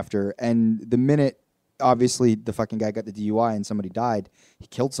story crafter, and the minute obviously the fucking guy got the DUI and somebody died, he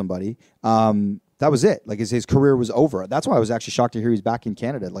killed somebody. That was it. Like his career was over. That's why I was actually shocked to hear he's back in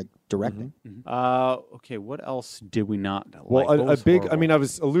Canada, like directing. Okay, what else did we not like? Well, a big. I mean, I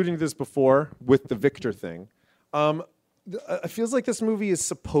was alluding to this before with the Victor thing. It feels like this movie is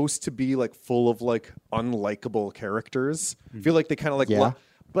supposed to be like full of like unlikable characters. I feel like they kind of like,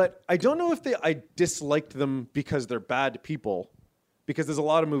 but I don't know if I disliked them because they're bad people. Because there's a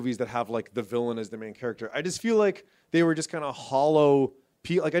lot of movies that have like the villain as the main character. I just feel like they were just kind of hollow.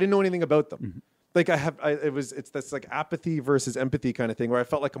 Like I didn't know anything about them. Like it's this like apathy versus empathy kind of thing where I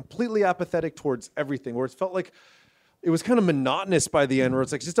felt like completely apathetic towards everything. Where it felt like it was kind of monotonous by the end, where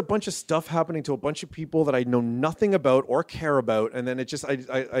it's like just a bunch of stuff happening to a bunch of people that I know nothing about or care about, and then it just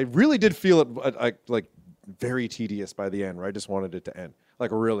I really did feel it like very tedious by the end, where I just wanted it to end. Like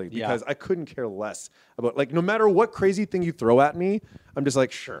really, because I couldn't care less about like no matter what crazy thing you throw at me, I'm just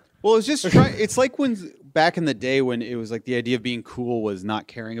like sure. Well, it's just it's like when back in the day when it was like the idea of being cool was not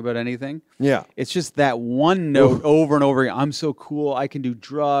caring about anything. Yeah, it's just that one note over and over again. I'm so cool. I can do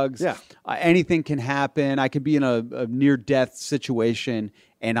drugs. Yeah, anything can happen. I could be in a near death situation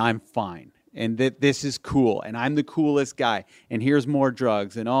and I'm fine. and that this is cool, and I'm the coolest guy, and here's more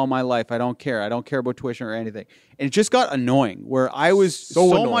drugs, and all my life I don't care about tuition or anything. And it just got annoying, where I was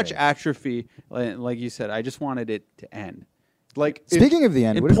so much atrophy, like you said, I just wanted it to end. Like, speaking of the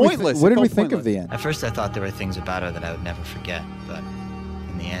end, what did we think of the end? At first I thought there were things about her that I would never forget, but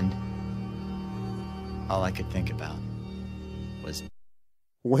in the end, all I could think about was...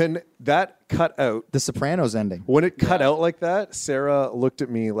 When that cut out... The Sopranos ending. When it cut out like that, Sarah looked at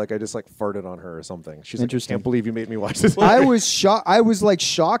me like I just like farted on her or something. She's like, I can't believe you made me watch this. I was shocked. I was like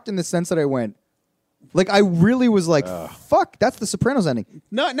shocked in the sense that I went... Like, I really was like, fuck, that's the Sopranos ending.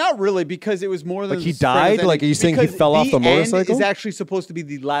 Not really, because it was more than like he died. Like, are you saying he fell off the motorcycle? End is actually supposed to be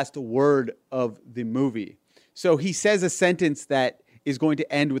the last word of the movie. So he says a sentence that is going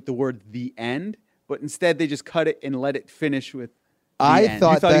to end with the word "the end," but instead they just cut it and let it finish with. You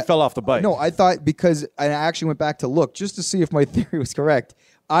thought he fell off the bike. No, I thought because I actually went back to look just to see if my theory was correct.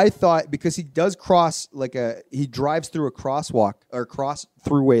 I thought because he does cross he drives through a crosswalk or cross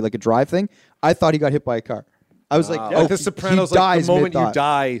throughway like a drive thing. I thought he got hit by a car. I was like, The Sopranos, like the moment you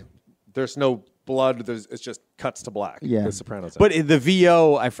die, there's no blood. It's just cuts to black. Yeah, the Sopranos. But the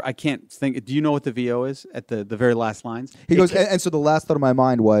VO, I can't think. Do you know what the VO is at the very last lines? He goes, and so the last thought of my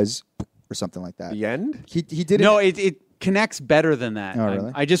mind was, or something like that. The end. He did it. No, it connects better than that. Oh,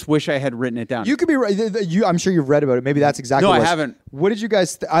 really? I just wish I had written it down. You could be right. I'm sure you've read about it. Maybe that's exactly. No, what I haven't. What did you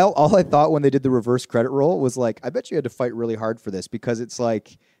guys? All I thought when they did the reverse credit roll was like, I bet you had to fight really hard for this because it's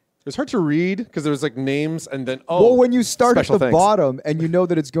like. It was hard to read because there was like names and then well, when you start at the thanks. bottom and you know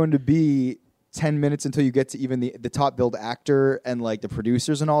that it's going to be 10 minutes until you get to even the top billed actor and like the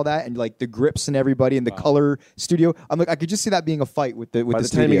producers and all that and like the grips and everybody in the color studio, I'm like, I could just see that being a fight with the By the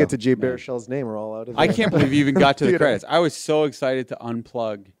studio. time you get to Jay Baruchel's name, we're all out of there. I can't believe you even got to the credits. I was so excited to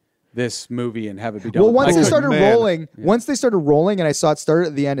unplug this movie and have it be done. Well, once they started rolling, and I saw it started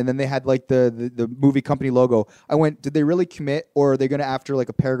at the end, and then they had like the movie company logo. I went, did they really commit, or are they going to after like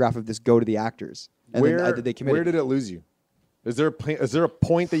a paragraph of this go to the actors? And then, did they commit? Where did it lose you? Is there a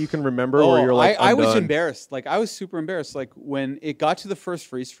point that you can remember where you're like, I was embarrassed. Like I was super embarrassed. Like when it got to the first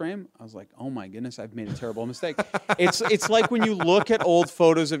freeze frame, I was like, oh my goodness, I've made a terrible mistake. It's like when you look at old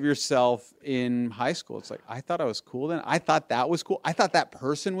photos of yourself in high school. It's like, I thought I was cool then. I thought that was cool. I thought that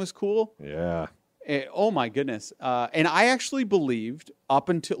person was cool. Yeah. Oh my goodness. And I actually believed up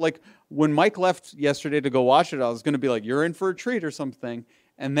until like when Mike left yesterday to go watch it, I was going to be like, you're in for a treat or something.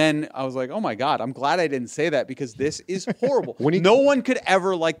 And then I was like, oh, my God, I'm glad I didn't say that because this is horrible. No one could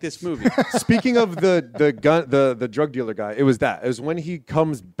ever like this movie. Speaking of the drug dealer guy, it was when he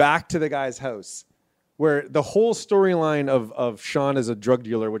comes back to the guy's house where the whole storyline of Sean as a drug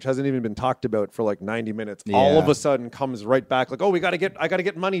dealer, which hasn't even been talked about for like 90 minutes, all of a sudden comes right back like, oh, I got to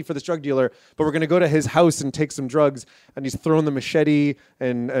get money for this drug dealer, but we're going to go to his house and take some drugs. And he's throwing the machete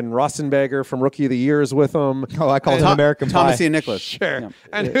and Rossenberger from Rookie of the Year is with him. Oh, I call him American Pie. Thomas Ian Nicholas. Sure. Yeah.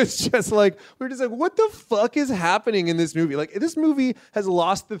 And it's just like, we're just like, what the fuck is happening in this movie? Like, this movie has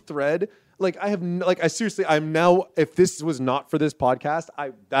lost the thread. Like, I'm now, if this was not for this podcast,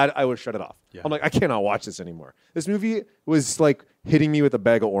 I would shut it off. Yeah. I'm like, I cannot watch this anymore. This movie was like hitting me with a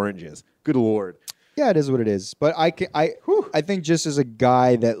bag of oranges. Good Lord. Yeah, it is what it is. But I think just as a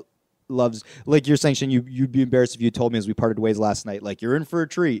guy that loves, like you're saying, Shane, you'd be embarrassed if you told me as we parted ways last night, like you're in for a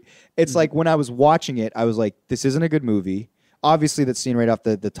treat. It's like when I was watching it, I was like, this isn't a good movie. Obviously, that scene right off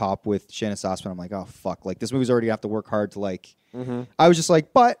the top with Shannon Sossman, I'm like, oh, fuck. Like, this movie's already going to have to work hard to, like... Mm-hmm. I was just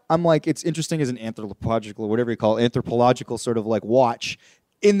like, but I'm like, it's interesting as an anthropological, whatever you call it, anthropological sort of, like, watch,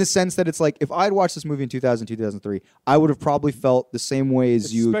 in the sense that it's like, if I'd watched this movie in 2000, 2003, I would have probably felt the same way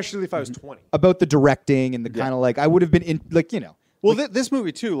as you... Especially if I was 20. About the directing and the kind of, like, I would have been, in, like, you know... Well, this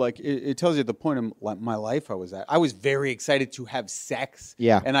movie, too, like, it tells you the point of my life I was at. I was very excited to have sex.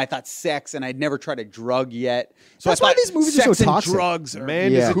 Yeah. And I thought sex, and I'd never tried a drug yet. So that's why these movies are so toxic. Drugs are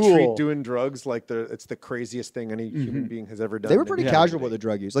Man, is cool. Treat doing drugs like it's the craziest thing any human being has ever done. They were pretty casual with the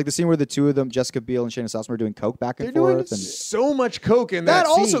drug use. Like the scene where the two of them, Jessica Biel and Shannon Sossman, were doing coke back and forth. Doing so much coke in that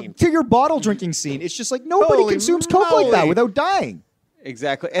scene. Also, to your bottle drinking scene, it's just like nobody consumes coke like that without dying.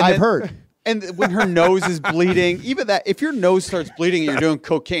 Exactly. And I've heard. And when her nose is bleeding, even that, if your nose starts bleeding and you're doing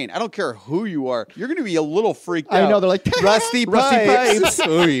cocaine, I don't care who you are, you're going to be a little freaked out. I know, they're like, rusty pipes.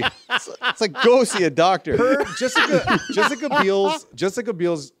 It's like, go see a doctor. Jessica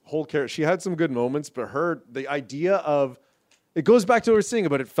Biel's whole character, she had some good moments, but the idea of, it goes back to what we were saying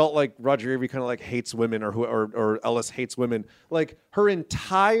about it felt like Roger Avary kind of like hates women or Ellis hates women. Like her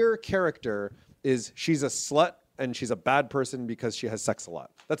entire character is she's a slut and she's a bad person because she has sex a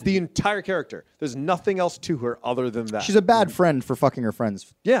lot. That's the entire character. There's nothing else to her other than that. She's a bad friend for fucking her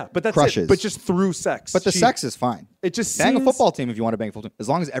friends. Yeah, but that's crushes. it. But just through sex. But the sex is fine. It just bang seems, a football team if you want to bang a football team, as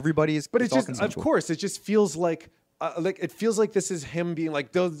long as everybody is. But it's it all just, of consensual. course, it just feels like it feels like this is him being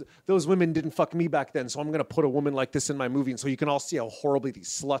like those women didn't fuck me back then, so I'm gonna put a woman like this in my movie, and so you can all see how horribly these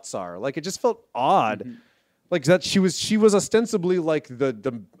sluts are. Like it just felt odd. Mm-hmm. Like that she was ostensibly like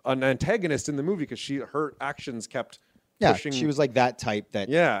an antagonist in the movie because her actions kept pushing. She was like that type that.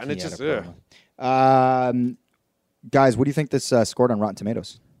 Yeah, and he it had just a problem with. Guys, what do you think this scored on Rotten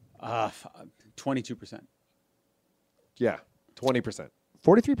Tomatoes? 22%. Yeah, 20%.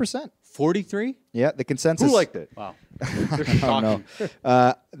 43%. 43? Yeah, the consensus. Who liked it? Wow. Oh, no.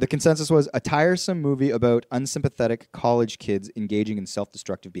 The consensus was a tiresome movie about unsympathetic college kids engaging in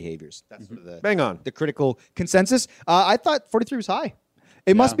self-destructive behaviors. That's sort of the Bang on. the critical consensus. I thought 43 was high.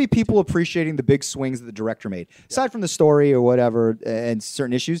 It must be people appreciating the big swings that the director made. Aside from the story or whatever and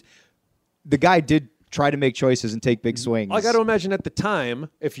certain issues, the guy did try to make choices and take big swings. I got to imagine at the time,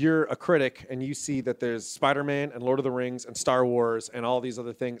 if you're a critic and you see that there's Spider-Man and Lord of the Rings and Star Wars and all these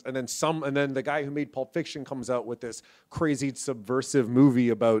other things, and then the guy who made Pulp Fiction comes out with this crazy subversive movie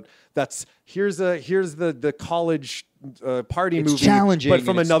about here's the college party movie, challenging, but from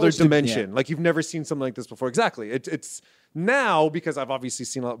and it's another supposed to- dimension. yeah. Like you've never seen something like this before. Exactly. It's now because I've obviously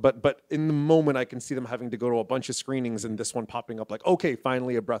seen a lot, but in the moment I can see them having to go to a bunch of screenings and this one popping up like, okay,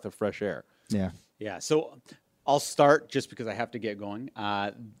 finally a breath of fresh air. Yeah. Yeah, so I'll start just because I have to get going.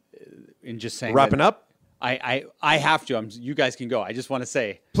 In just saying, Wrapping up. I have to. You guys can go. I just want to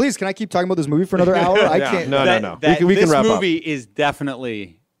say, Please, can I keep talking about this movie for another hour? I can't. No. That We can this wrap up. movie is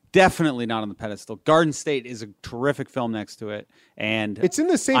definitely not on the pedestal. Garden State is a terrific film next to it, and It's in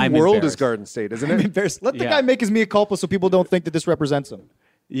the same I'm world as embarrassed. Garden State, isn't I'm it? embarrassed. Let the Yeah. guy make his mea culpa so people don't think that this represents him.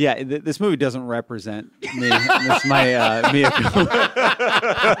 Yeah, this movie doesn't represent me. That's my mea culpa.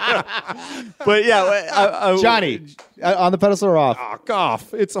 But yeah, Johnny, on the pedestal or off? Fuck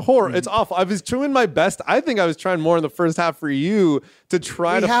off. It's a horror. It's awful. I was doing my best. I think I was trying more in the first half for you to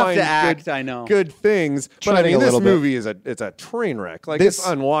try We to have find to act, good, I know. good things. But I Treading mean, a this little bit. movie is a train wreck. Like This- it's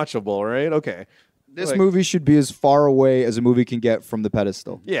unwatchable, right? Okay. This Like, movie should be as far away as a movie can get from the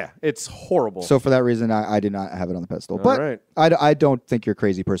pedestal. Yeah, it's horrible. So for that reason, I did not have it on the pedestal. All But right. I don't think you're a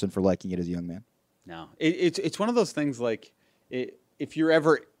crazy person for liking it as a young man. No, it's one of those things like if you're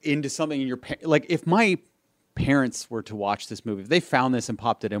ever into something and like if my parents were to watch this movie, if they found this and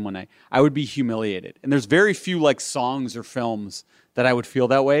popped it in one night, I would be humiliated. And there's very few like songs or films that I would feel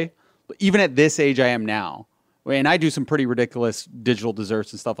that way. But even at this age I am now, and I do some pretty ridiculous digital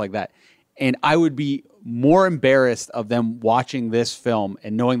desserts and stuff like that. And I would be more embarrassed of them watching this film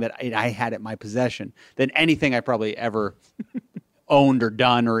and knowing that I had it in my possession than anything I probably ever owned or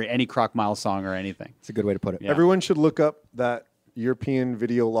done or any Croc Mile song or anything. It's a good way to put it. Yeah. Everyone should look up that European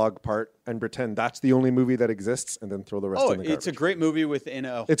video log part and pretend that's the only movie that exists and then throw the rest in the garbage. It's a great movie within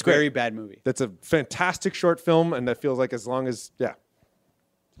a It's very great. bad movie. That's a fantastic short film, and that feels like as long as, yeah.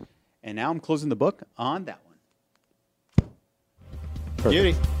 And now I'm closing the book on that one. Perfect.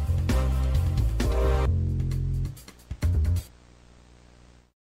 Beauty.